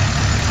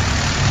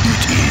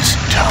 It is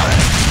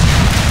time.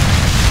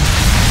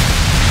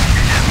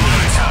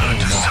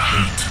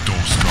 Hate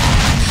those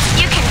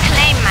guys. You can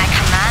claim my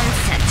command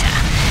center,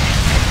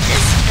 but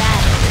this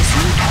battle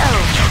isn't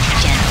over,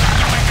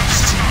 General.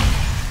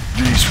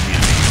 This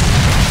will be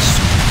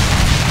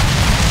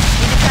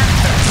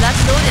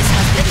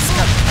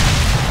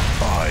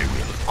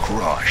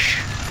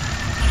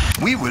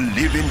will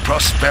live in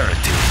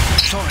prosperity.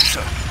 Sorry,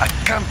 sir. I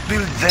can't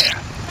build there.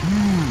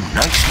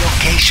 Nice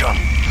location.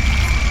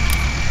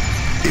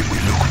 It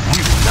will look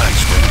real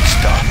nice when it's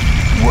done.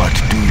 What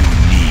do you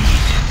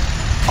need?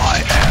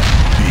 I am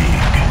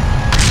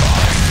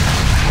big.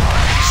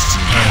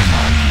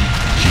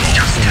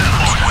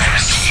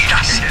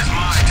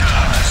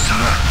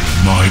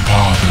 My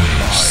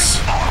brothers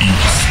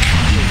is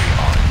clear.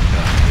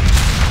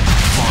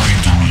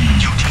 Find me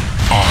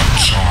a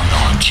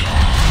challenger.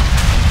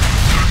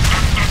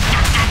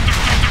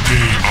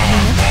 They are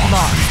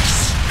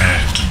worthless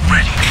and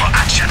Ready for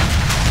action.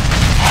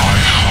 I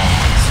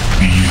have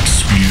the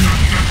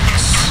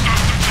experience.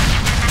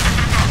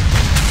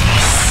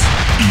 This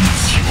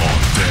is your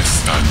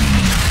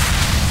destiny.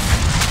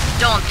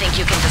 Don't think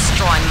you can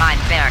destroy my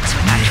barracks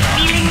without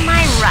feeling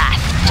my wrath,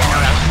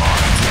 General.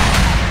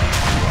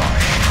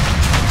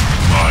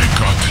 My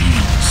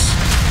Gatlings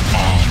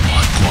are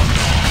my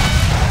Contra.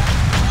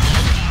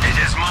 It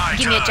is my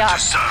Give me a turn job. to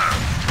serve.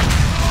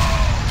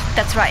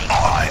 That's right.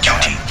 I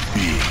Duty. am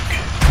big.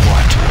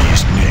 What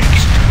is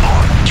next?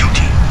 On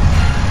duty.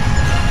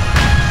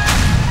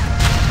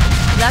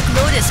 Black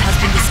Lotus has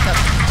been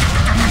discovered.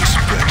 This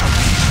better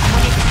be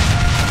good.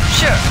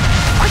 Sure.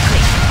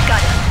 Quickly.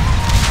 Got it.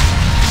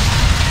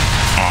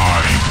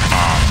 I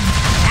am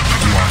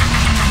Guan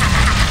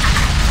Unit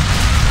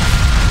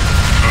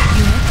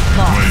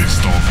lost.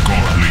 Waste of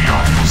godly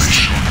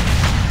ammunition.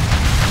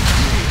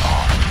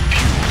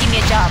 Give me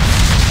a job.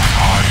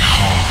 I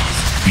have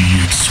the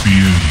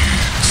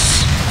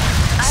experience.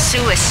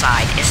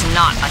 Suicide is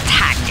not a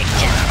tactic,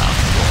 General.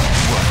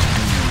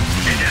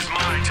 It is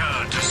my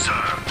turn to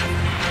serve.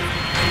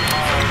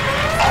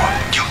 On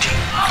duty.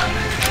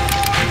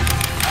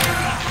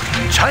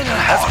 China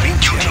has been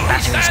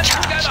Batteries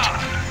charged.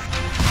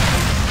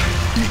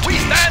 We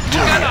stand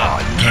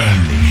together. Tell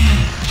me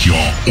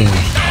your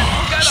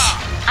orders.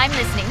 I'm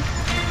listening.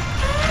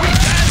 We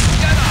stand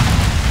together.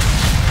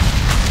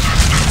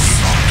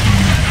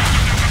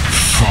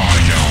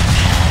 Firepower.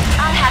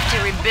 I'll have to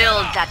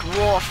rebuild that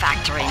war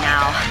factory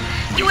now.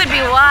 You would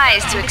be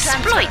wise to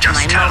exploit Just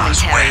my tell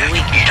us where momentary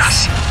you need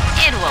weakness.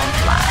 us. It won't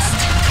last.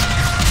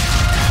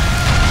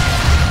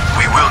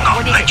 We will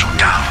not What is let it? you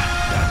down.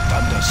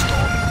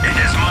 thunderstorm. It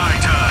is my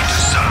turn to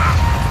serve.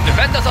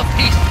 Defenders of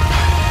peace.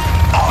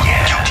 On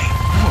duty.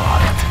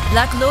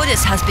 Black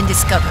Lotus has been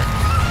discovered.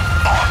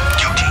 On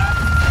duty.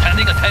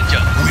 Standing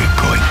attention. We're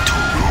going to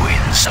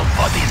ruin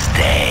somebody's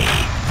day.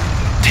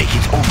 Take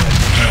it over.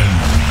 Tell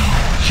me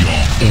your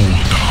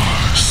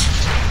orders.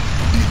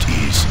 It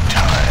is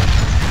time.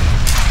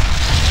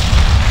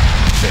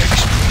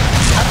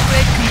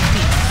 Upgrade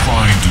complete.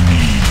 Find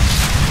me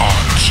a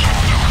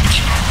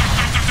challenger.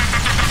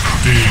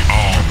 They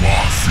are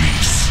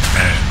worthless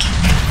and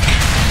weak.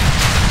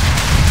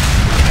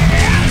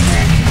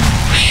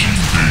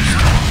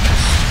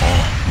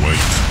 Oh,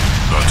 wait,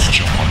 that's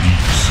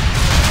Japanese.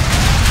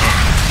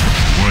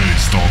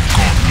 Waste of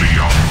godly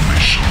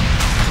ammunition.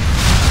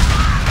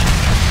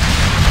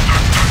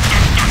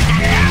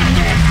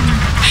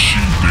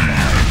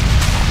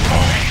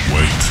 Oh,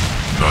 wait,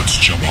 that's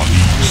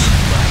Japanese.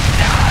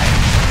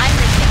 I'm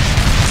listening.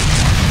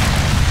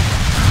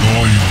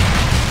 Loyal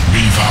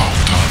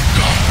without a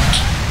doubt.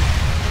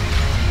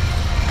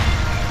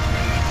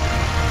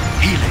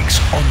 Helix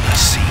on the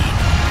scene.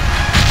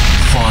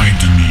 Find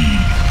me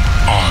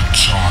a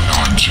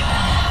challenger.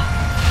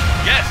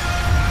 Yes.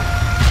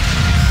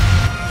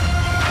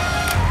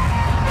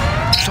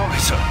 Sorry,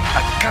 sir.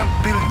 I can't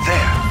build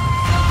there.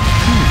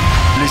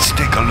 Let's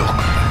take a look.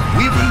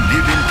 We will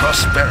live in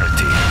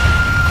prosperity.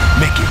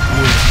 Make it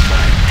worth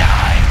my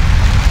time.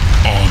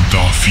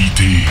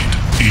 Undefeated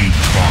in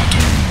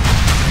battle.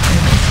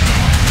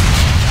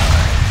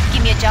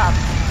 Give me a job.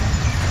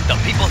 The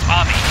People's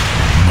Army.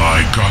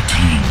 My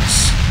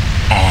Gatlings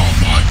are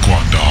my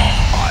Contra.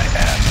 I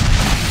am.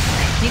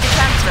 Need a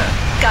transfer.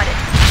 Got it.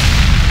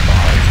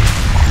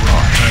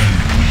 Tell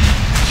me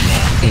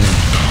your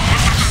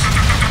orders.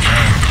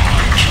 Can't I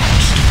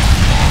just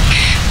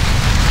crush?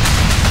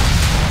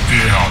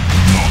 They are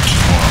not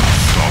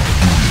worth the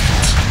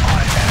bullet.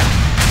 I am.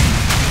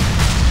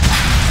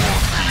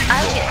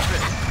 I'll get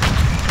through.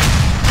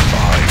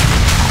 I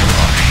will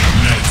crush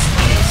Let's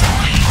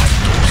overheat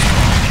those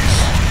armies.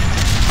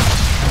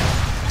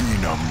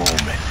 in a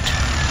moment.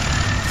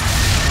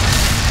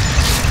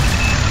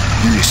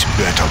 This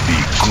better be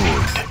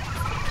good.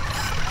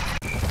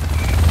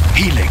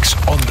 Helix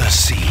on the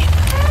scene.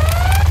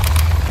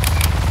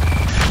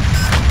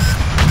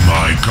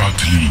 My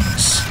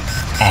Gatlings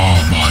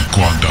are my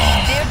Contra.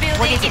 They're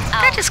building it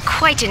That out. is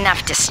quite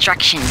enough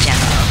destruction,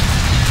 General.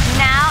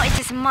 Now it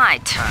is my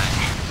turn.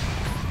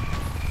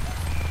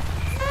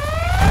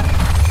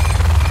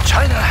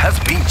 China has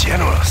been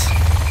generous.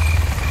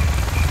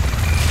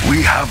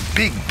 We have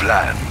big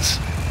plans.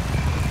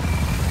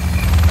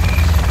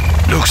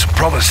 Looks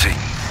promising.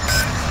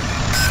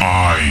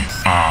 I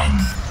am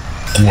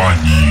Guan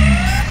Yi.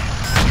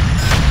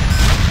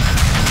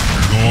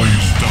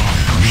 Loyal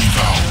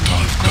without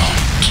a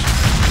doubt.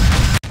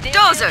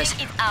 Dozers,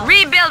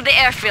 rebuild the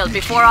airfield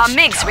before our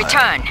MiGs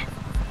return.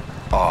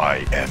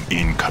 I am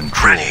in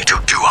control. Ready to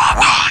do our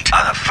part. We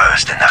are the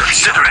first in the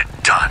Consider it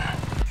done.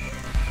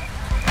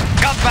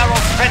 Gun barrel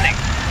spinning.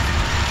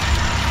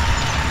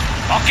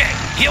 Okay,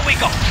 here we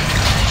go.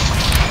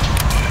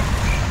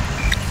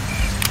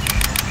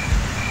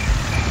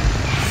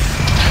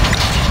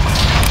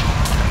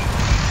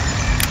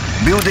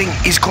 Building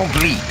is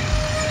complete.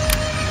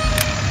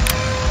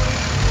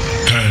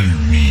 Tell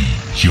me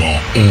your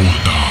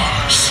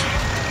orders.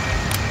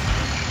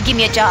 Give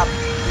me a job.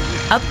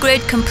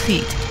 Upgrade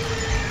complete.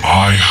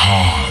 I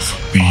have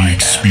the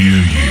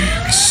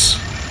experience.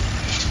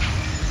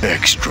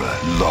 Extra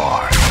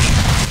large.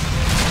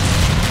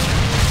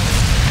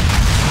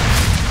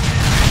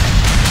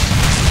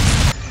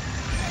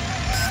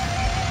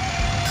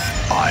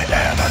 I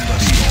am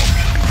big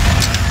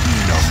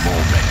in a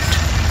moment.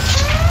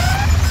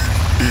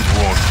 It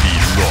won't be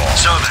long.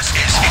 Service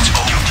is its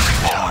own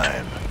reward.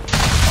 Time.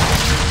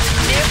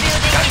 Their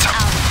building is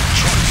out.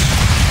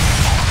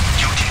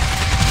 Duty.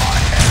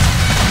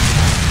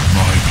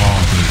 My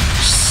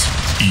father's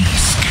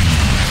is key.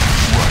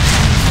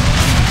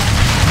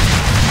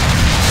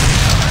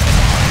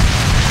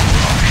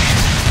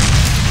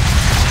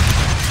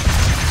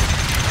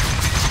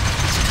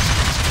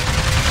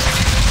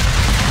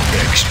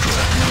 Extra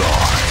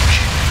large.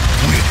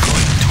 We're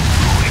going to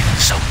ruin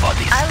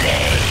somebody's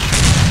day.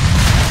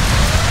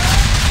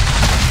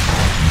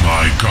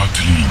 My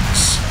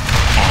Gatlings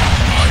are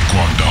my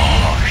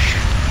Guandar.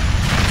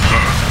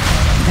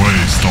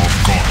 Waste of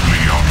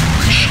godly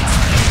ammunition.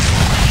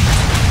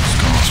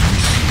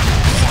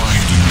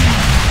 Find me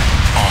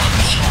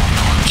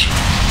unharmed.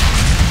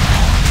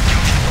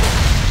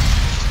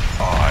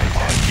 I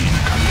am in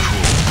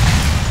control.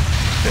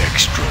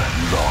 Extra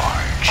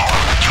large.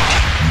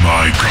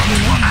 My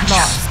Gatlings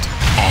Lost.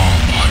 are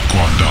my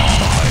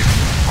Guandar.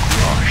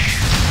 Crush.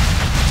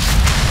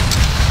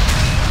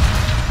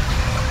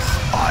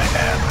 I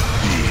am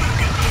big.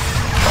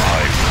 I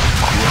will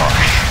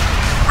crush.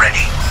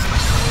 Ready.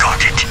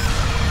 Got it.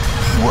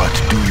 What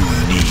do you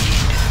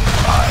need?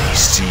 I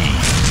see.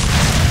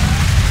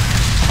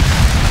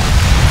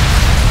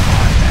 I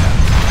am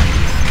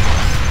big.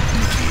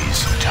 It is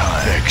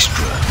time.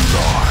 Extra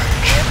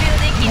large. Their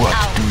building is What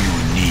out. do you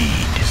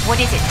need? What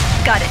is it?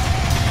 Got it.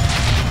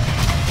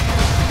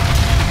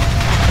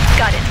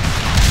 Got it.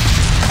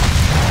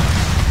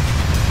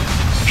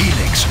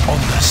 Helix on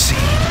the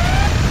scene.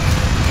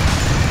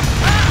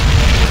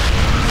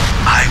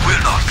 I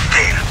will not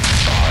fail.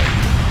 I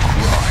will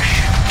crush.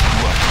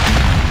 What do you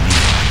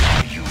need?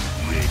 Are you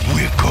ready?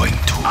 We're going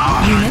to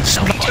ruin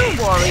somebody. Two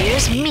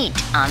warriors meet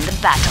on the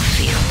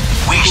battlefield.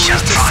 We Who shall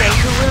is to say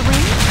triumph. who will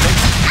win?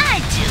 I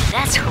do,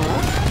 that's who.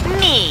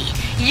 Me.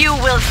 You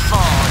will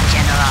fall,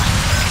 General.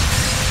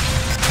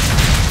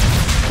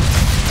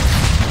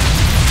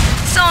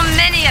 So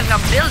many of your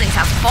buildings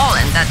have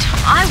fallen that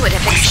I would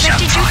have We shall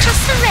expected you to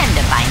triumph.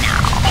 surrender by now.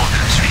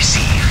 Orders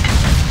received.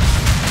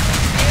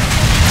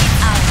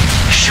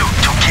 Shoot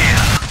to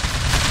kill.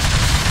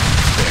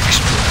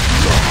 Extra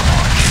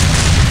large.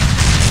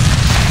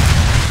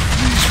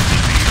 This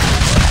will be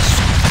over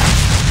soon.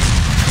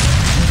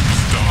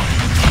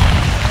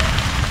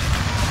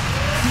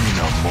 In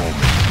a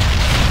moment.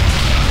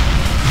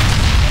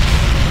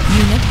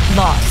 Unit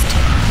lost.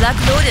 Black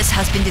Lotus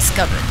has been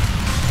discovered.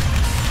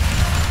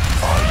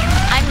 Are you?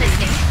 I'm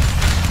listening.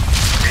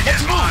 It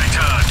is my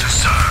turn to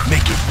serve.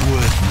 Make it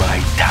worth my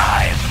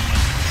time.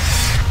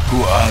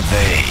 Who are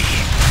they?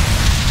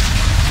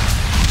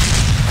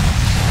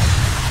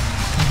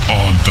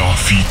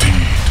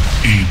 Undefeated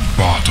in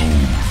battle.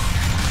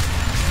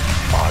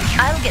 Are you?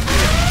 I'll get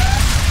through.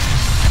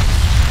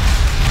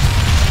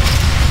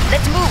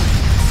 Let's move.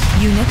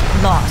 Unit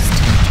lost.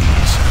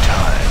 It is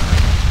time.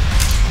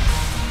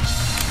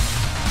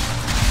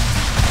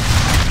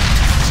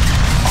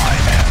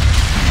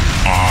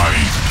 I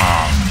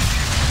am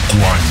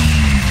Guan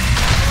Yi.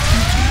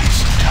 It is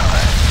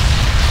time.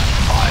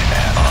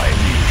 I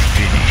will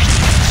finish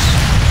this.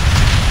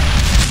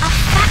 A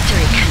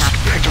factory cannot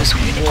produce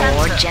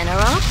war,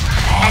 General.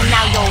 And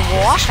now your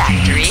war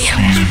factory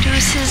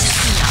produces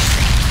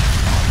nothing.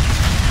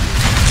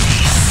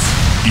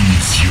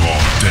 Is your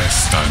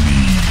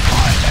destiny.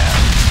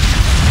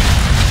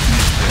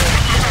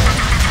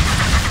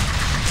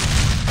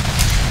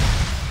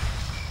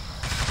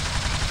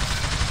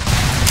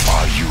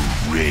 Are you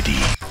ready?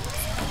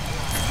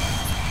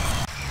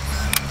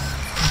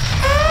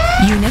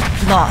 Unit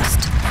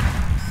lost.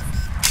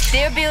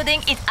 Their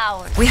building is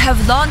ours. We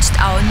have launched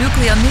our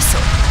nuclear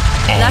missile.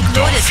 Black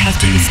Lotus has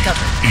been Undefeated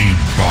discovered. in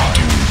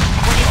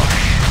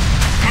battle.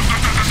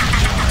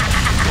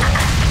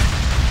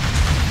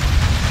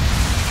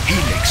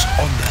 Helix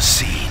on the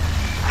scene.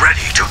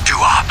 Ready to do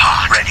our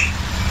part. Ready.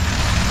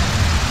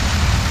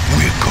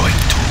 We're going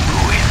to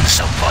ruin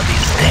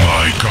somebody's day.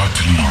 My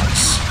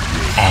Gatlings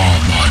are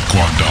my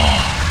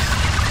Guandar.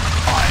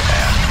 I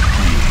am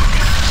big.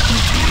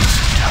 It is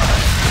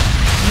time.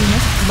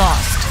 Unit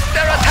lost.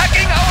 They're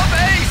attacking our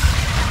base!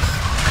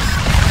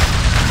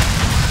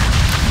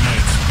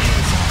 Let's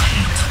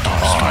overheat the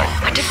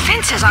Our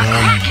defenses are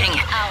cracking.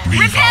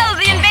 Repel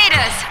the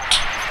invaders!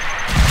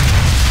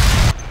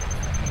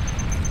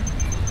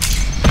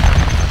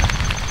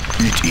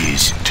 It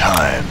is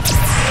time.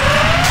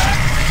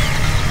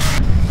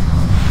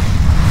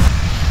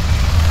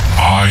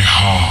 I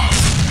have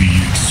the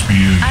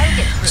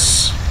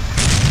experience.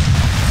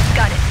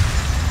 Got it.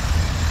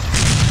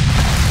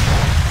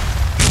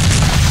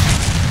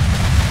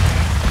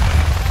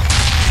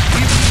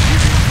 We will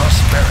live in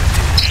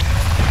prosperity.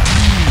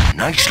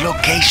 Nice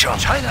location.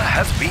 China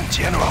has been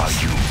generous.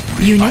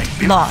 Unit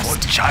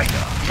lost. China.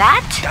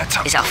 That's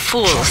is a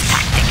fool's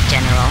tactic,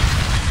 General.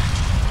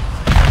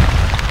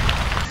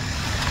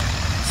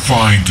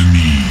 Find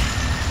me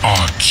a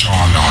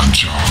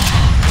challenger.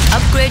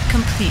 Upgrade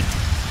complete.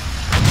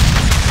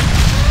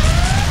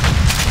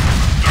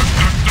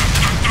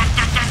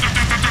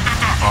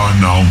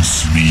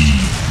 Announce me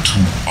to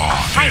our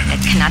A fight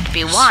that enemies. cannot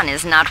be won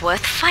is not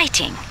worth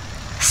fighting.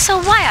 So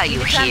why are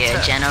you here,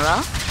 Transfer. General?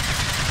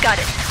 Got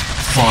it.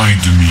 Find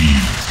me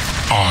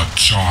a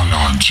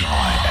challenger.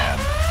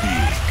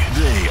 Big.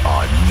 They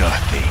are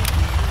nothing.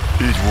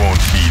 It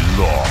won't be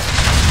long.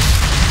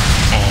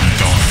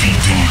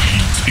 Undefeated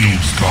in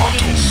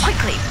battle.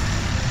 Quickly.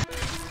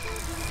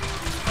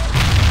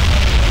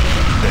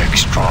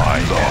 Extra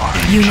long.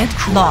 Unit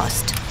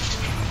lost.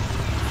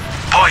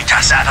 Point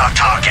us at our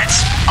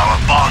targets. Our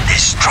bond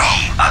is strong.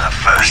 We are the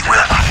first. We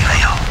will not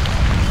fail.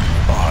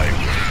 I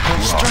will.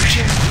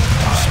 Construction. It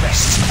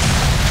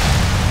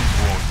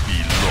won't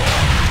be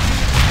long.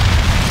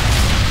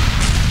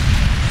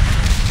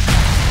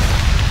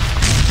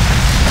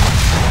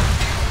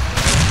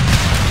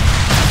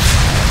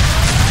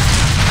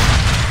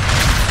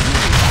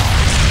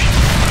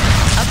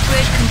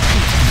 Upgrade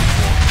complete.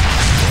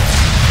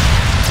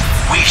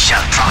 We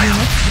shall triumph.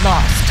 Unit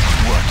lost.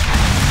 What?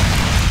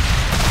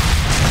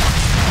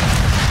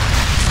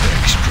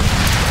 Extra.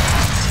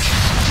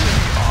 They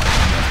are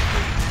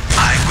nothing.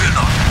 I will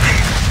not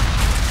fail.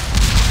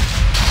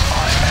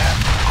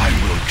 I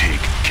will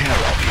take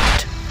care of it.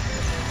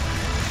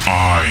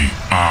 I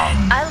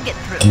am I'll get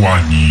through.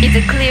 Guan Yin. Is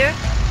it clear?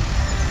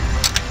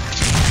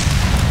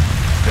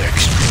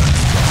 Extra.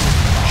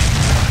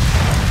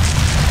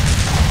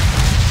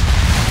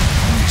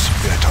 This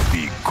better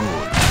be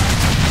good.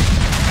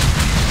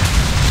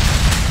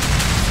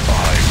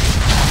 I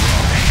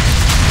will.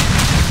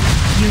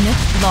 Unit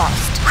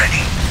lost.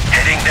 Ready.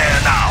 Heading there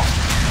now.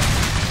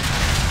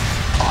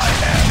 I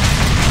am.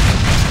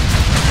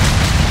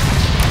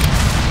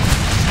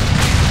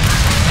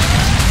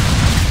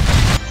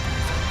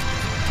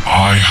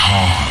 I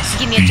have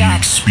Give me a the job.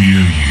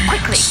 experience.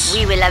 Quickly.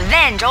 We will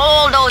avenge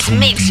all those to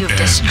MiGs the you've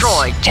ends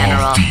destroyed,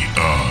 General. Of the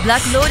earth.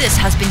 Black Lotus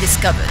has been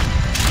discovered.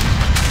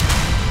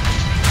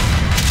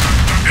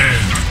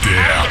 End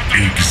their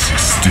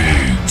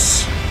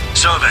existence.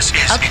 Service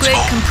is its Upgrade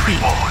own complete.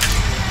 reward.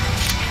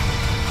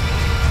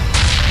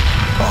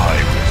 I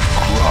will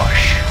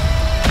crush.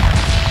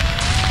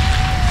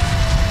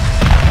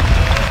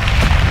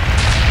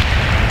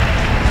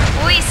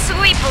 We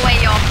sweep away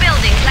your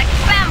buildings like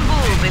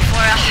bamboo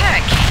before a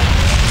hurricane.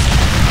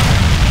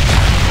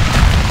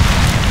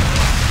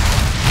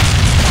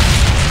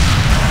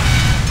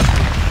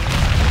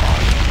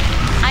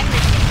 I'm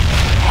listening.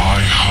 I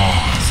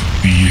have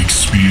the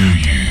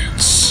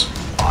experience.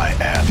 I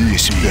am.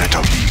 This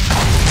better be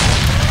good.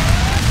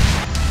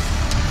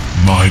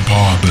 My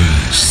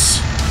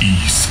purpose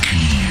is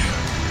clear.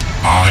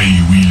 I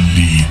will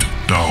lead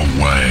the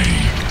way.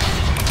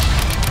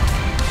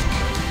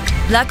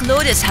 Black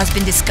Lotus has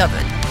been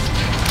discovered.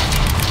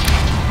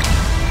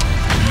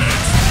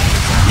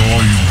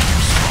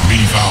 Loyals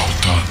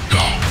without a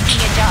doubt. Give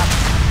me a job.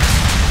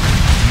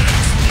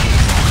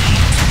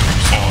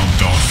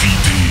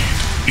 Undefeated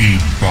in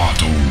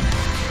battle.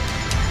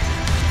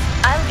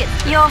 I'll get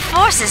Your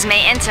forces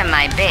may enter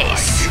my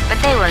base, but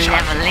they will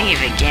never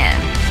leave again.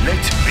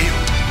 Let's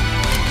build.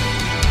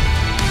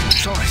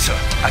 Sorry, sir.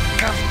 I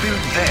can't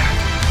build there.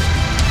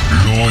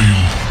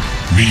 Loyal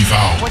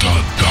without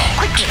a doubt.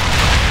 quickly.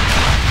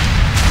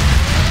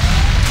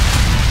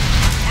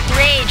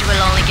 Rage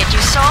will only get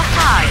you so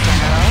far,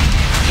 General.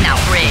 Now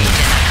rage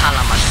in a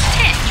column of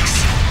tanks.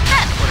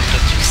 That will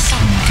get you The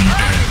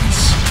somewhere.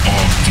 ends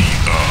of the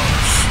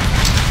earth.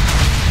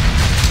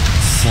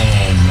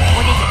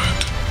 Forward.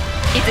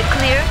 Is it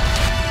clear?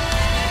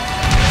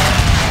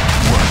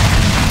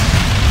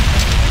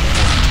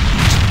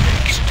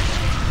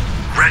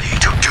 Ready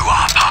to do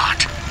our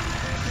part.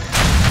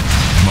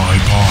 My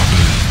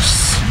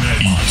purpose is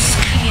Give me a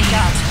clear.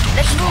 job.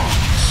 Let's move.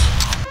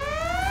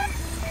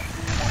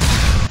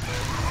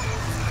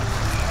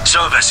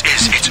 Service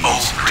is its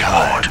own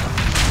reward.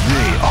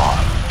 They are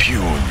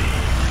puny.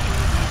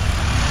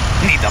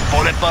 Need a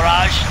bullet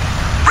barrage?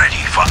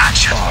 Ready for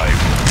action. I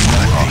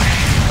will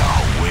nothing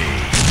our way.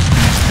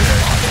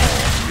 They're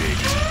all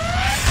ready.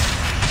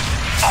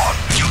 On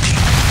duty.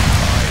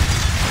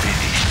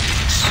 Finish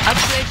this.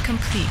 Upgrade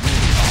complete.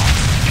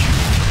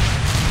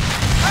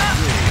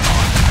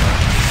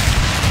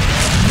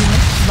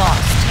 Unit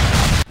lost.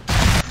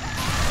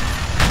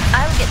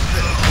 I'll get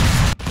through.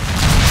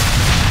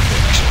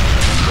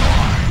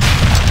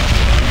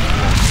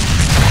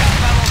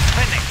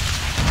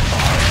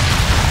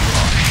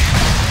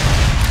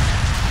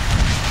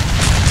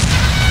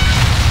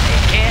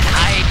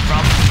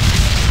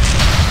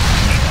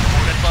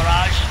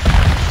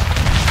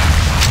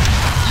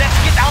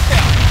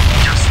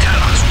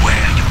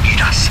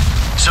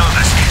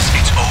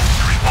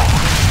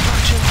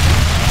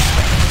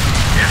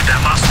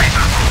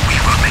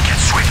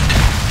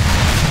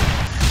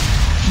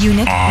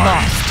 Unit I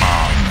lost.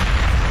 am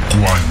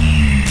Guan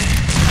Yi.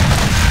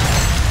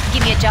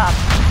 Give me a job.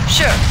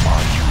 Sure.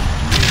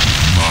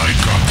 My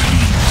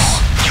Gatlings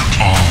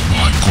are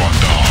my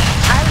Guanda.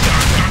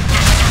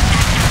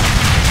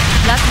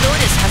 Black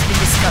Lotus has been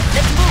discovered.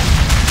 Let's move.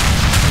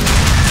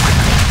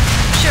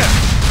 Sure.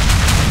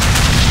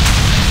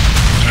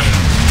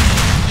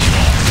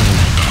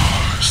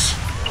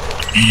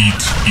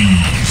 It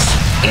is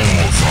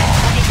over.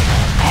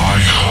 I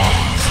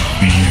have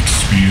the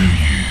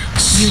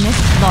experience. Unit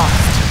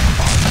lost.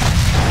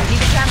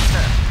 Need a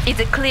transfer. Is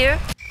it clear?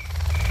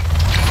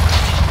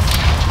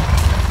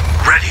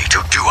 Ready to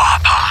do our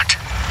part.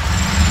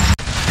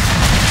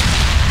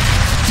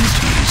 It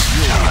is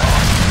time.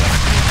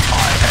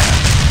 I am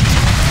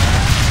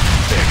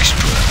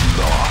extra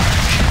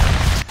large.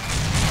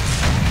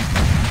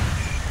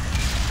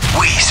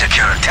 We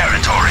secure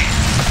territory.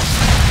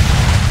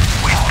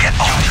 We'll get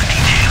all the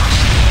details.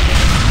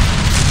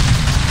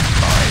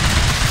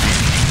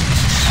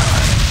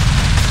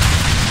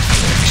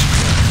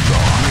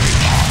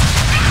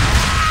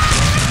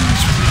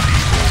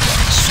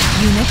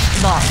 Unit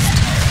lost.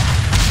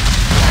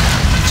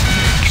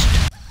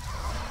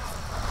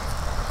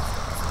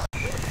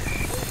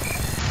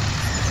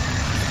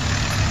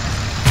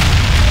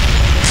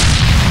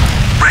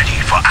 Ready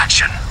for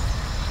action.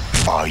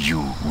 Are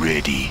you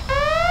ready?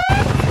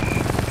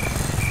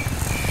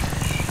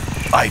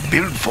 I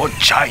build for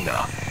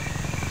China.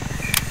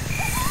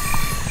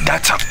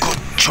 That's a good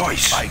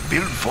choice. I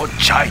build for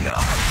China.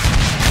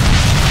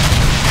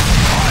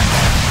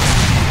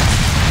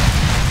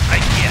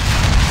 Right here.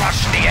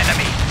 Crush the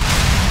enemy.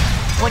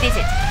 What is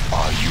it?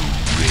 Are you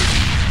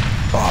ready?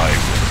 I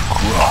will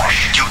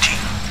crush. Duty.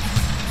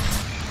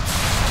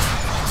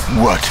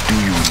 What do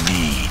you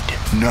need?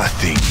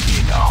 Nothing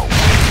in our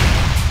way.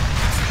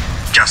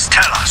 Just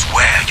tell us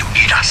where you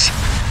need us.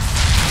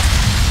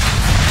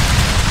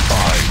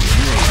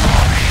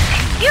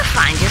 You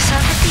find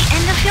yourself at the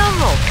end of your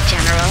rope,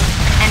 General.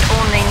 And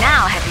only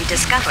now have you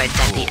discovered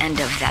that the end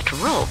of that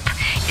rope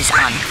is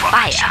on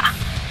fire.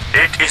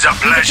 It is a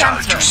pleasure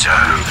to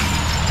serve.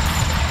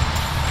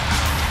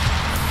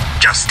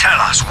 Just tell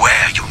us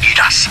where you need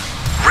us.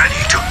 Ready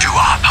to do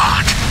our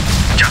part.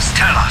 Just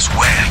tell us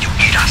where you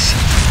need us.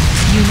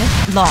 Unit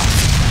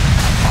lost.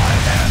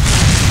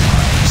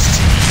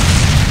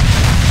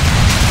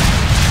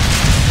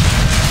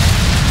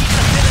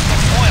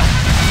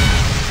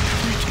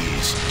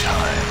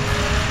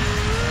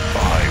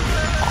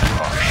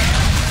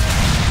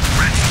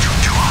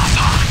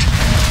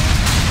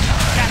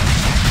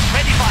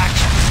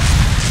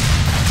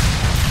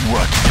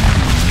 What do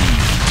you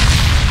need?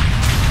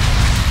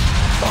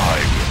 I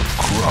will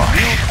crush.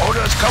 Field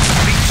orders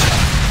complete, sir.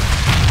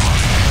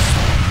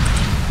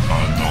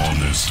 An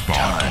honest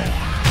battle.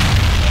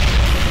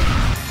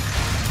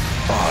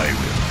 I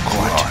will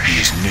crush. What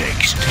is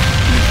next?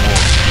 It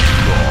won't be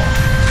long.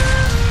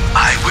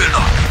 I will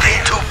not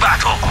fail to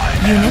battle.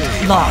 Unit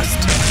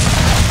lost.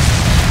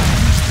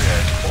 Is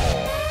that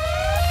all?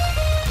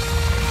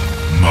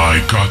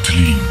 My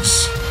Gatlings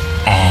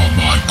are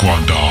my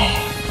Guanda.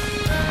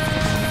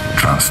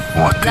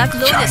 Transporting Black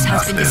Lotus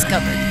has been China's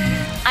discovered.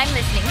 I'm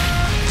listening.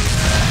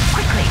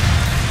 Quickly.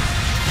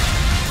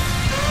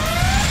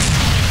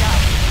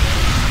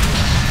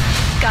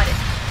 Got it.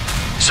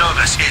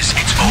 Service is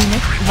its own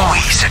Unit reward. We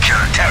lost.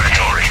 secure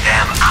territory. Take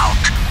them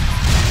out.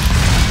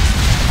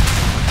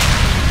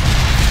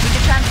 Need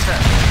to transfer.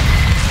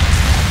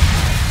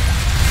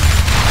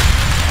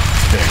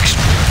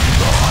 extra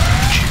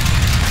large.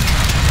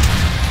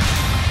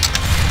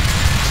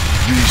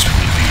 This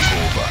will be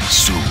over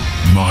soon.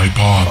 My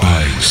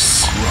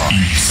barbers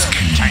is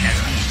clear.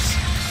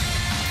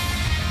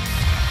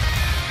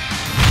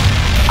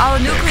 Our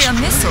nuclear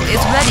missile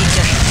is ready,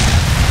 General.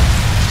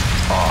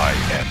 I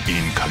am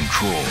in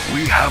control.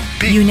 We have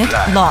big Unit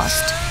plans.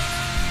 lost.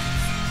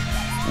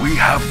 We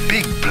have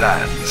big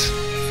plans.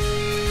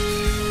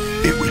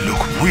 It will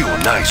look real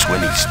nice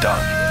when it's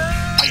done.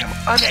 I am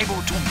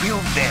unable to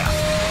build there.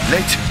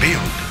 Let's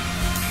build.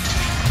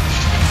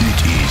 It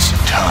is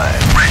time.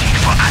 Ready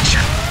for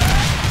action.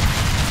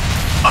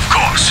 Of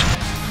course.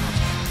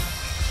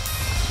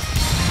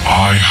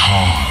 I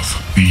have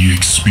the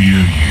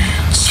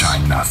experience.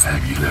 China's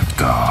heavy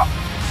lifter.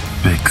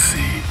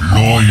 Pixie.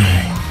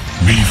 Loyal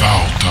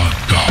without a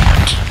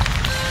doubt.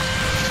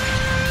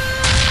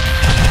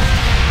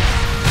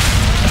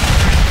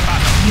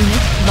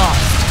 Unit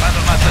lost.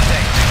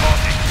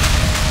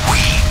 We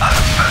are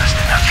the first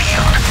in the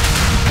field.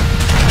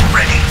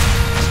 Ready.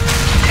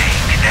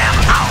 Take them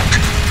out.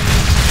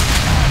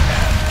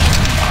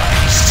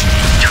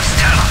 Just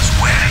tell us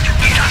where you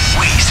need us.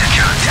 We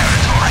secure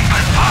territory.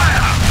 Open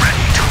fire.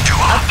 Ready to do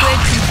our Upgrade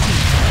part.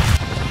 complete.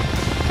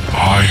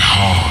 I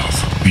have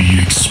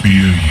the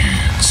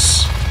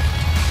experience.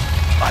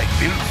 I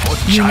built for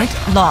Unit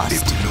China. lost.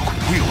 It will look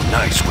real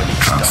nice when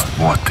it's done.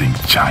 Transporting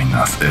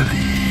China's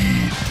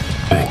elite.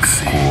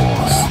 Pixie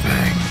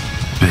moving.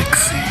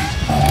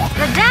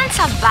 The dance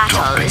of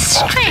battle is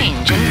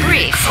strange and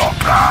brief.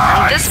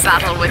 And this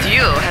battle with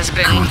you has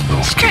been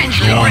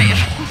strangely brief.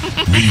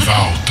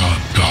 Without a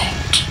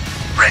doubt.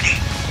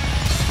 Ready.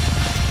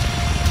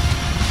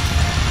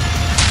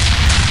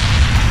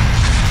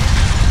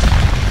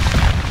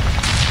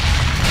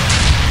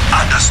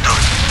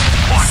 Understood.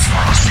 Watch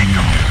for a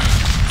signal.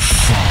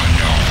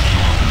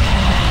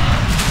 Fire.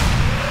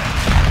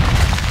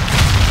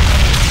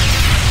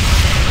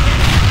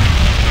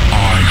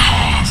 I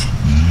have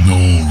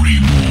no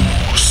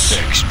remorse.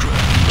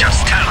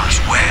 Just tell us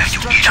where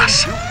you need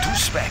us.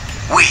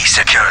 We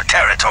secure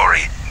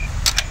territory.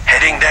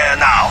 Heading there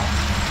now.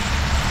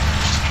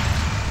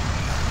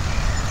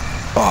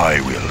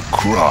 I will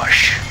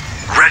crush.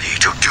 Ready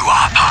to do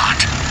our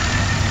part.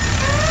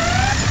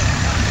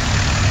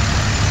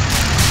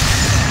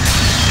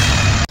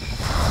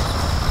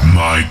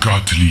 My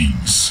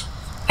Gatlings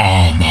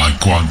are my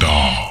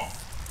Guandao.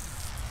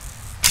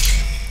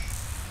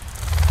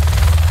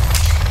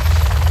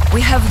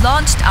 We have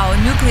launched our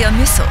nuclear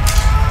missile.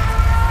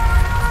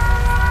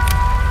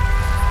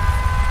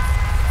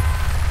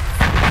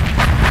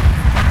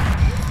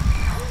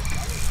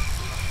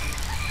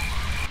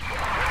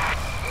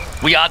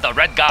 We are the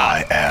Red Guard.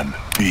 I am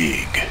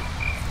big.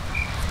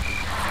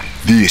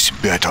 This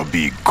better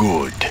be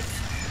good.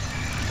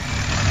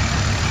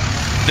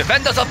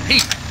 Defenders of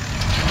peace.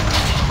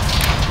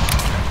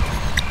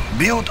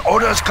 Build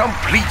orders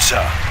complete,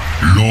 sir.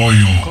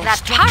 Loyal.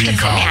 That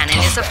particle cannon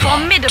is a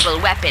formidable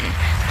weapon,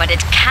 but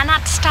it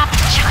cannot stop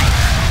China.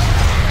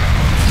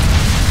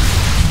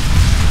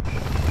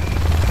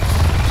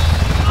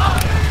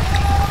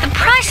 The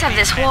price of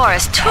this war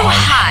is too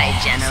high,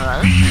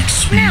 General.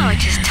 Now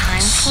it is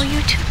time for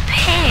you to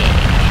pay.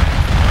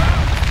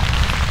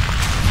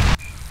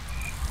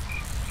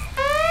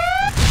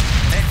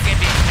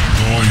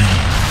 Loyal,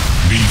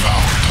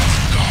 without a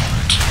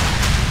doubt.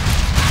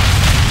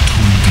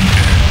 To the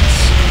ends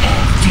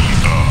of the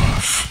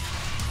earth.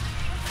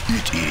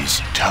 It is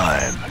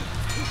time.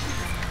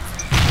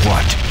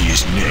 What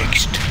is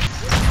next?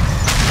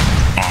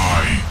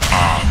 I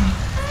am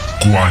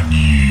Guan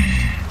Yi.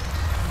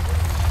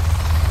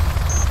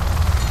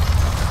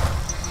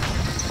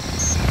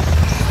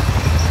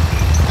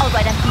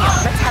 Alright, I'm here.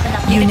 Let's have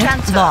enough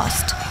unit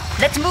lost.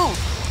 Let's move.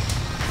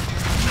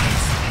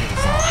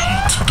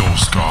 Overheat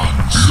those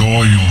guns.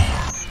 Loyal,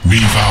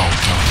 without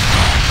a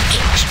doubt.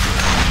 Extra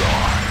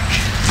large.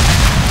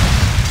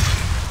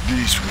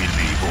 This will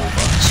be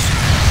over soon.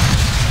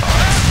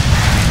 I will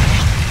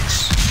finish this.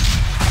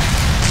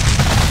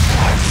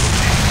 I will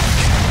make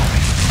it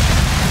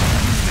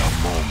in a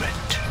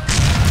moment.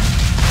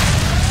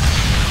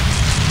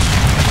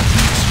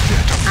 This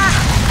better be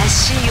I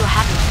see you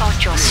haven't thought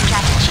your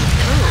strategy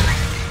through.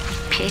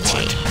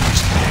 Pity. What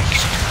is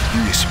next?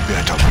 This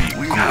better be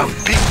We good. have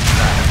big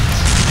plans.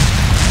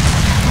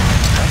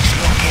 Next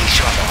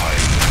location. I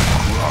will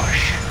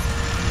crush.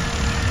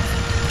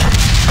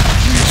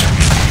 This will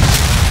be.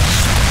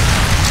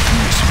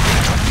 This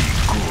better be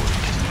good.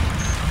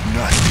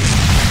 Nothing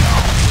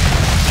now.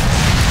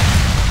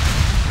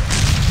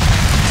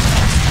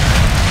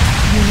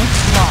 Unit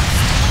lost.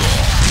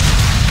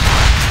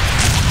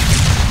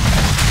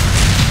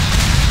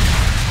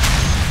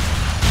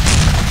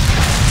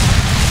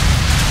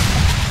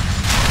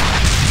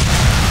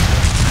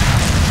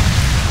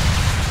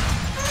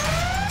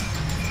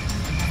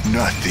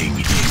 Nothing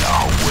in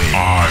our way.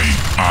 I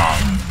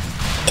am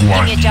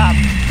Guan Give me a job.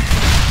 Yi.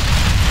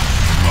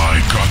 My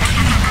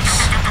Gatlings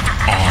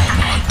are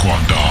my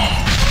Guandao.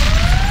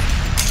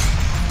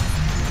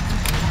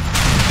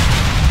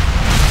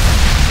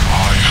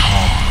 I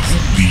have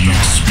the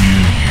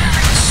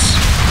experience.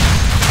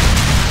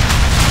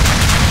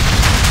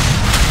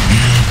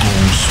 Here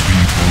goes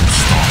people's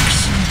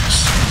taxes.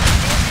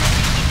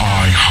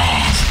 I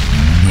have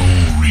no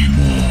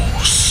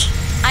remorse.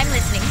 I'm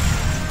listening.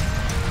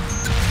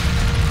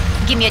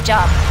 Give me a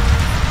job.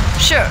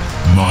 Sure.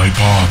 My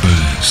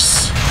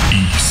purpose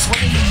is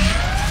clear.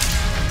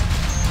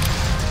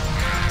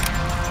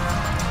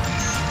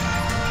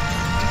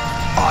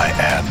 I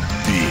am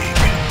big.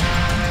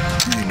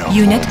 In a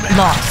Unit moment.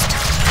 lost.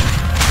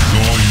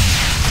 Loyal,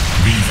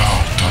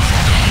 without a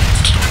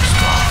doubt.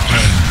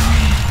 Tell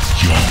me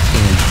your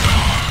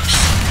orders.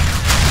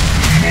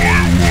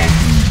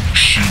 Maiwamu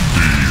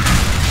Shinderu.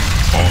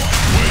 Oh,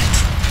 wait,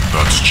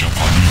 that's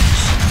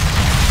Japanese.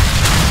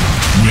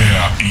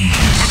 Where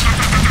is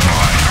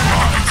my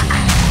rival?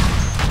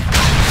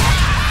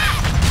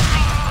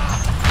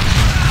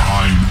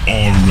 I'm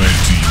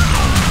already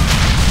known.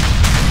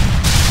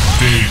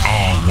 They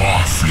are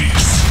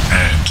worthless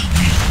and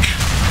weak.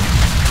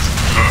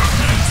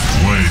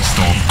 Waste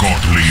of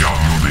godly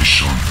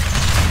ammunition.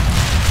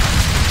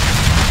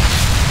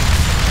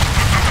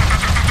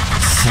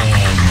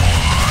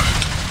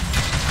 Forward.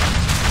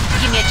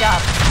 Give me a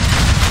job.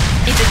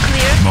 Is it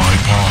clear? My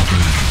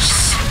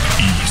purpose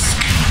is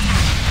clear.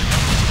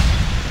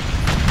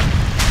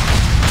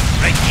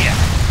 Right here.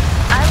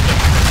 I'll get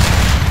it.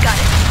 Got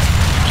it.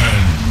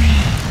 Tell me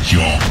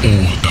your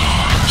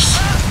orders.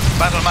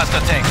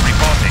 Battlemaster tank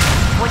reporting.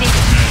 What is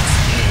it?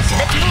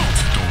 Let's move.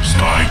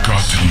 My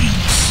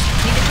Gatlings.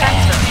 Need a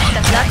transfer.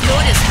 The Black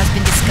Lotus has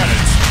been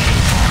discovered.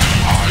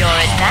 Your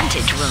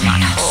advantage will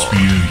not hold.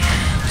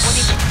 What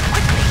is it?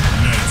 Quickly.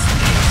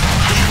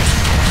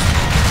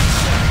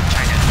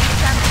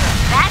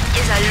 That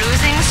is a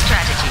losing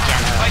strategy,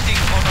 General. Fighting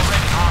for the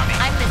Red Army.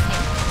 I'm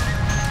listening.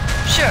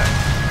 Sure.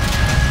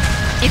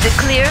 Is it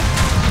clear?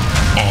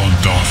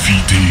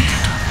 Undefeated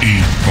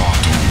in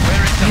battle.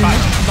 Where is the Unit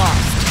battle?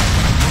 lost.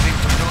 Moving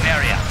to new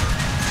area.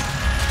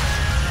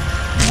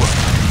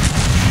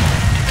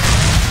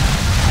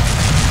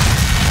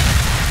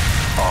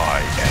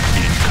 I am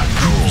in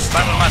control.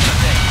 Battle Master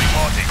Day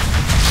reporting.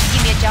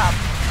 Give me a job.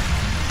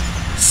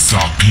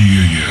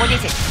 Superior. What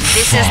is it?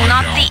 This is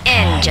not the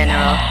end,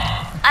 General.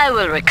 I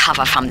will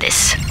recover from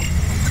this.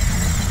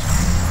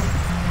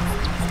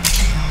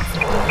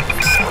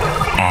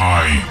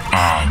 I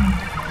am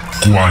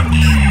Guan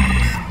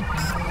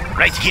Yu.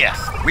 Right here.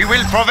 We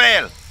will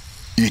prevail.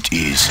 It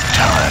is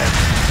time.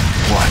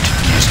 What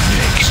is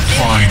next?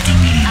 Find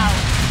me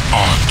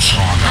a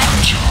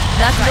challenger.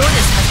 Black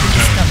Lotus has been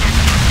discovered.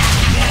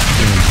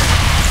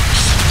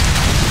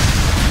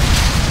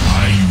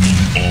 I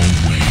will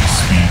always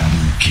be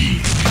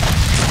looking.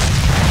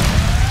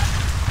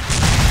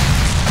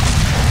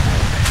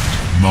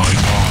 My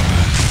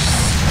purpose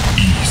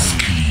is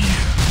clear.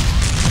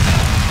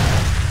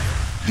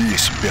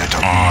 This better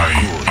be I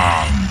good.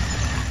 am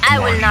I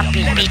will not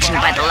be beaten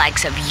by the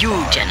likes of you,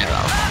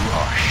 General.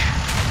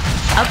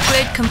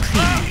 Upgrade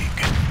complete.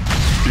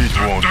 It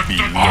won't be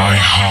I long.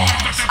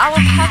 have Our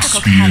the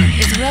particle cannon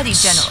experience. is ready,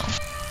 General.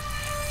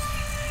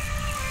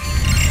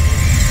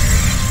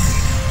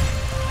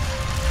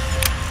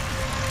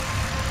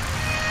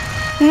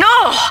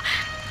 No!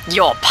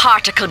 Your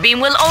particle beam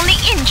will only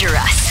injure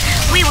us.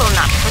 We will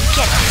not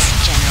forget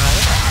this, General.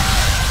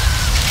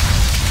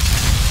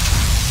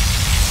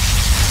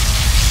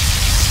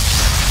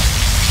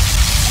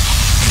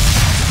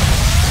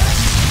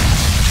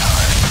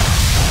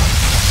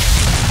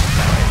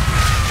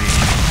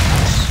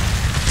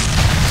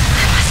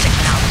 I must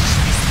acknowledge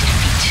this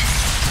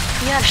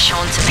defeat. You have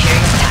shown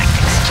superior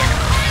tactics,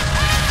 General.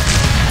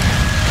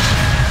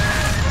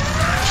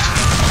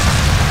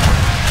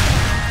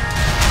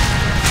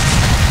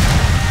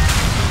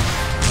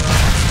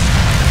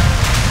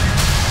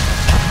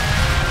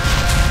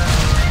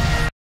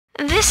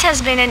 This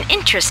has been an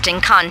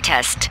interesting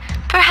contest.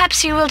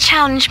 Perhaps you will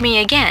challenge me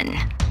again.